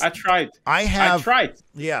 Oh, it's. I tried. I tried.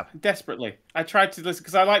 Yeah. Desperately. I tried to listen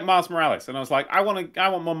because I like Miles Morales, and I was like, I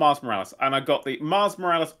want more Miles Morales, and I got the Miles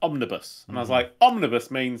Morales Omnibus, and I was like,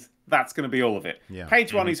 Omnibus means that's going to be all of it. Yeah.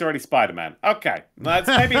 Page 1, he's already Spider-Man. Okay,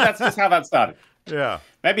 maybe that's just how that started. Yeah.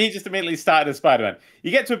 Maybe he just immediately started as Spider-Man.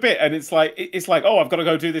 You get to a bit, and it's like, oh, I've got to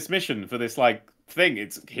go do this mission for this like thing.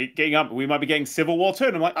 It's getting up. We might be getting Civil War 2,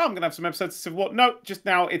 and I'm like, oh, I'm going to have some episodes of Civil War. No, just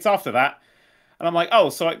now. It's after that. And I'm like, oh,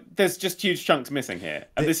 so there's just huge chunks missing here,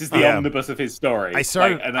 and this is the omnibus of his story.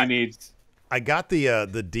 I got the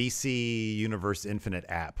DC Universe Infinite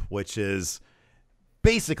app, which is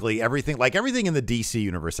basically everything in the DC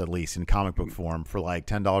universe, at least in comic book form, for like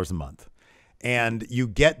 $10 a month. And you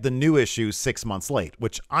get the new issue 6 months late,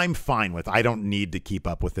 which I'm fine with. I don't need to keep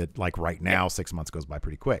up with it like right now. 6 months goes by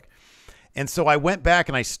pretty quick. And so I went back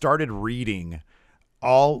and I started reading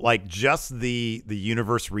all like just the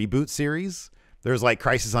universe reboot series. There's like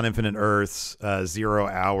Crisis on Infinite Earths, 0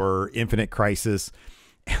 Hour, Infinite Crisis,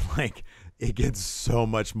 and like it gets so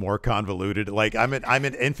much more convoluted. Like I'm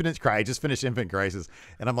in Infinite Crisis. I just finished Infinite Crisis,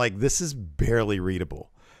 and I'm like, this is barely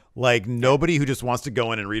readable. Like nobody who just wants to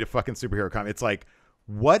go in and read a fucking superhero comic. It's like,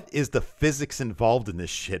 what is the physics involved in this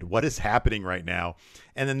shit? What is happening right now?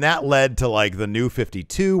 And then that led to like the New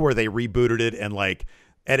 52, where they rebooted it, and like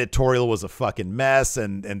editorial was a fucking mess,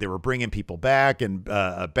 and they were bringing people back, and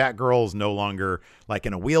Batgirl is no longer like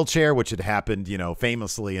in a wheelchair, which had happened, you know,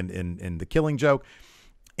 famously in The Killing Joke.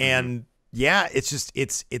 And yeah, it's just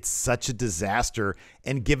it's such a disaster.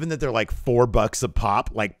 And given that they're like $4 a pop,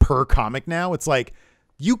 like per comic now, it's like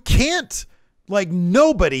you can't, like,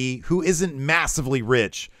 nobody who isn't massively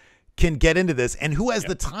rich can get into this, and who has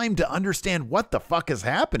the time to understand what the fuck is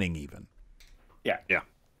happening even. Yeah.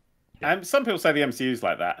 Some people say the MCU's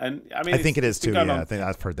like that, and I mean, I think it is too. Yeah, I think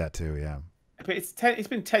I've heard that too. Yeah, but it's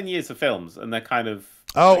been 10 years of films, and they're kind of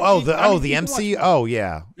the MCU. Oh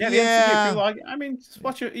yeah, the MCU. People like, I mean, just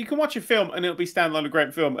watch it. You can watch a film, and it'll be standalone a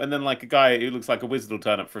great film, and then like a guy who looks like a wizard will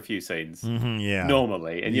turn up for a few scenes.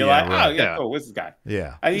 Normally, and you're like, oh yeah, cool, wizard guy.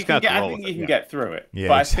 Yeah, and you can get. I think you can get through it. Yeah,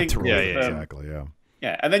 but I think exactly. Yeah.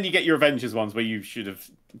 Yeah, and then you get your Avengers ones where you should have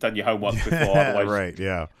done your homework before. Otherwise, right,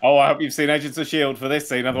 yeah. Oh, I hope you've seen Agents of S.H.I.E.L.D. for this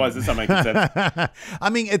scene. Otherwise, it's not making sense. I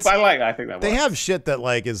mean, it's. But I like that. I think that they works. have shit that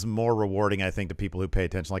like is more rewarding, I think, to people who pay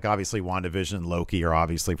attention. Like obviously, WandaVision and Loki are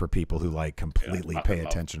obviously for people who like completely pay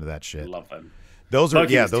attention to that shit. Love them. Those are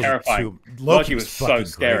Loki was those terrifying. are two. Loki was so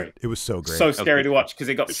scary. Great. It was so great. So scary to watch because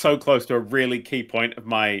it got so close to a really key point of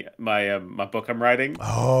my book I'm writing.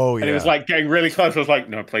 Oh yeah. And it was like getting really close. I was like,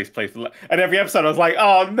 no, please. And every episode I was like,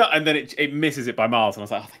 oh no, and then it misses it by miles, and I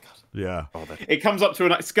was like, oh thank God. Yeah. It comes up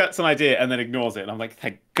to skirts an idea and then ignores it, and I'm like,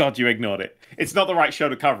 thank God you ignored it. It's not the right show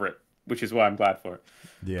to cover it, which is why I'm glad for it.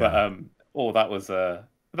 Yeah. But that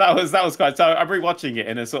was quite. So I'm rewatching it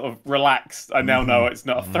in a sort of relaxed. I now know it's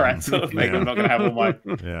not a threat sort of thing. I'm not going to have all my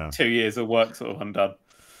 2 years of work sort of undone.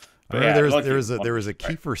 But there was a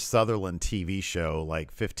Kiefer Sutherland TV show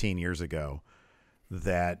like 15 years ago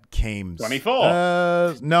that came 24.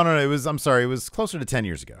 No. It was closer to 10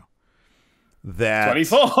 years ago. That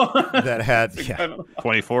 24 that had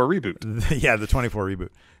 24 reboot. Yeah, the 24 reboot.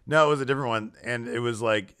 No, it was a different one, and it was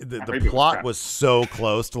like the plot was so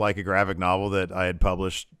close to like a graphic novel that I had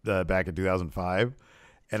published back in 2005,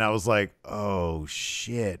 and I was like, oh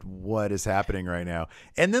shit, what is happening right now?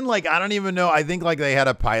 And then like I don't even know. I think like they had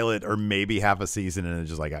a pilot or maybe half a season, and it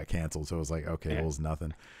just like got canceled. So it was like, okay, well, it's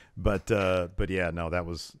nothing. But yeah, no, that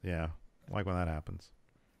was like when that happens.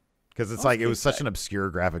 Because it's like it was such an obscure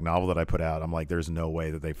graphic novel that I put out. I'm like, there's no way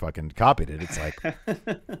that they fucking copied it. It's like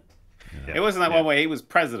it wasn't that one where he was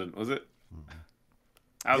president, was it?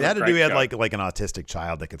 It had to do. He had like an autistic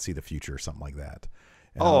child that could see the future or something like that.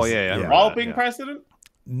 And While being president,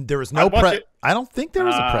 there was no I don't think there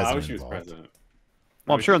was a president. I wish he was president.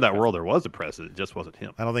 Well, I'm sure in that world there was a president. It just wasn't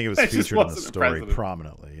him. I don't think it was featured in the story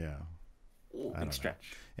prominently. Yeah. Ooh, big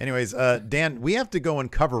stretch. Anyways, Dan, we have to go and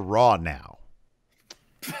cover Raw now.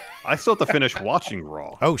 I still have to finish watching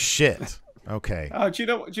Raw. Oh shit. Okay. Oh, do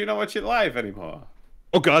you not watch it live anymore?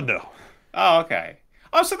 Oh God, no. Oh, okay.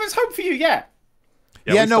 Oh, so there's hope for you yet.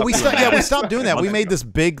 We stopped doing that. We made this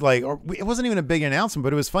big it wasn't even a big announcement,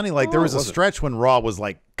 but it was funny. Like there was a stretch when Raw was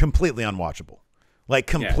like completely unwatchable,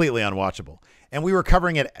 unwatchable, and we were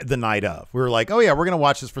covering it the night of. We were like, oh yeah, we're gonna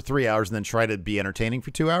watch this for 3 hours and then try to be entertaining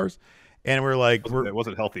for 2 hours. And we were like, it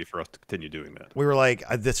wasn't healthy for us to continue doing that. We were like,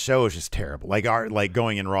 this show is just terrible. Like our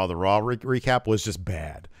going in Raw, the Raw recap was just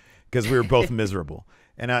bad because we were both miserable.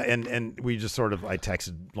 And we just sort of, I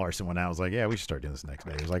texted Larson one night. I was like, yeah, we should start doing this next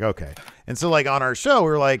day. He was like, okay. And so like on our show, we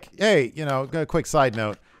were like, hey, you know, a quick side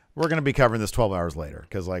note, we're going to be covering this 12 hours later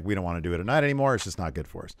because like we don't want to do it at night anymore. It's just not good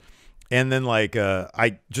for us. And then like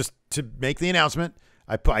I just to make the announcement,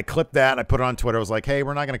 I clipped that. I put it on Twitter. I was like, hey,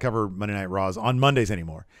 we're not going to cover Monday Night Raws on Mondays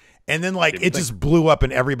anymore. And then like it just blew up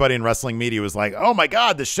and everybody in wrestling media was like, oh my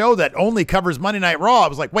God, the show that only covers Monday Night Raw. I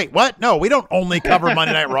was like, wait, what? No, we don't only cover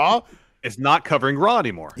Monday Night Raw. It's not covering Raw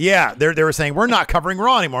anymore. Yeah, they were saying we're not covering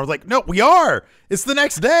Raw anymore. I was like, no, we are. It's the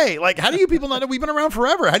next day. Like, how do you people not know? We've been around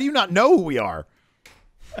forever. How do you not know who we are?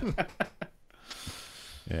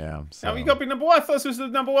 Yeah. So. Now you got to be number one. I thought this was the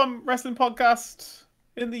number one wrestling podcast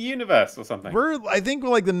in the universe or something. I think we're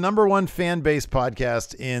like the number one fan base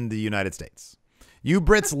podcast in the United States. You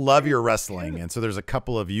Brits love your wrestling, and so there's a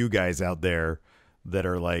couple of you guys out there that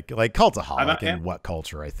are like Cultaholic and What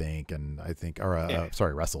Culture, I think,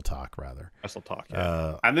 sorry, Wrestle Talk rather. Wrestle Talk,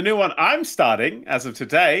 yeah. And the new one I'm starting as of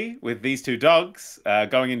today with these two dogs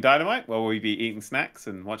going in Dynamite, where we'll be eating snacks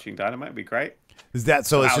and watching Dynamite. It'd be great. Is that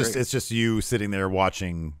so? It's just you sitting there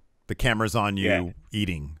watching. The camera's on you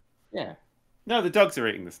eating. Yeah. No, the dogs are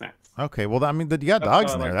eating the snacks. Okay, well, I mean, you got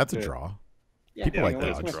dogs in there. That's a draw. Yeah, people like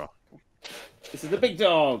dogs. That's a draw. This is the big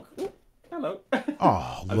dog. Ooh, hello.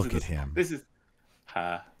 Oh, look at him. This is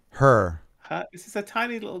her. Her. This is a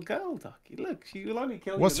tiny little girl, Ducky. Look, she will only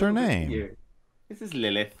kill you. What's her name? This is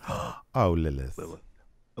Lilith. Oh, Lilith. Hello,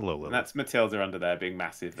 Lilith. And that's Matilda under there being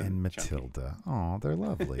massive. And Matilda. Oh, they're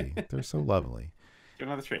lovely. They're so lovely. Do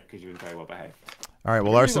another trick because you've been very well behaved. All right,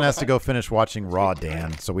 well, Larson has to go finish watching Raw,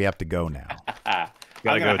 Dan, so we have to go now.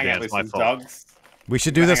 Gotta go, Dan. It's my fault. Dogs. We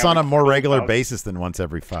should do this on a more regular basis than once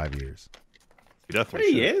every 5 years. We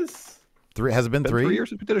definitely 3 years? Has it been 3 years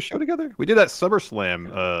since we did a show together? We did that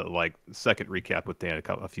SummerSlam like second recap with Dan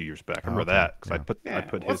a few years back. I remember that because I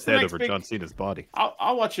put his head over John Cena's body.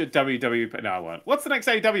 I'll watch a WWE. No, I won't. What's the next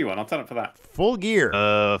AEW one? I'll turn up for that. Full Gear.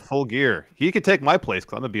 Full Gear. He could take my place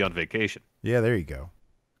because I'm gonna be on vacation. Yeah, there you go.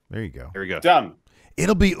 There you go. Done.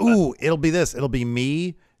 It'll be this. It'll be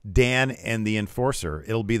me, Dan, and the Enforcer.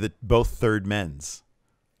 It'll be both third men's.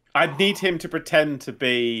 I'd need him to pretend to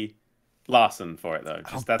be Larson for it, though.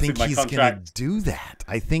 I don't think he's going to do that.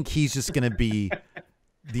 I think he's just going to be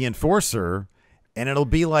the Enforcer, and it'll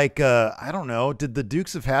be like, I don't know, did the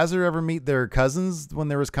Dukes of Hazzard ever meet their cousins when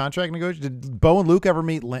there was contract negotiation? Did Bo and Luke ever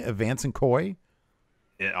meet Vance and Coy?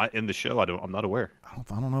 Yeah, in the show, I'm not aware. I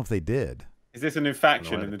don't know if they did. Is this a new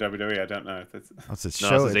faction in the WWE? I don't know. It's a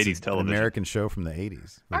show. It's 80s television. An American show from the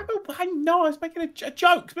 80s. I know. I was making a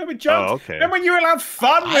joke. Remember jokes? Oh, okay. Remember when you were allowed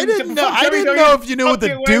fun? I didn't know if you knew what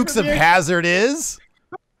the Dukes of Hazzard is.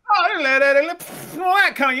 All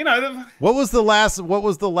that kind of, you know. What was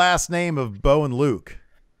the last name of Bo and Luke?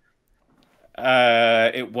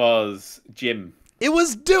 It was Jim. It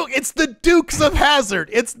was Duke. It's the Dukes of Hazzard.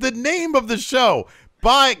 It's the name of the show.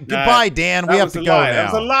 Bye. Goodbye, Dan. We have to go now.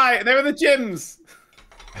 That was a lie. They were the Jims.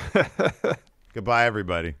 Goodbye,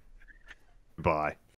 everybody. Bye.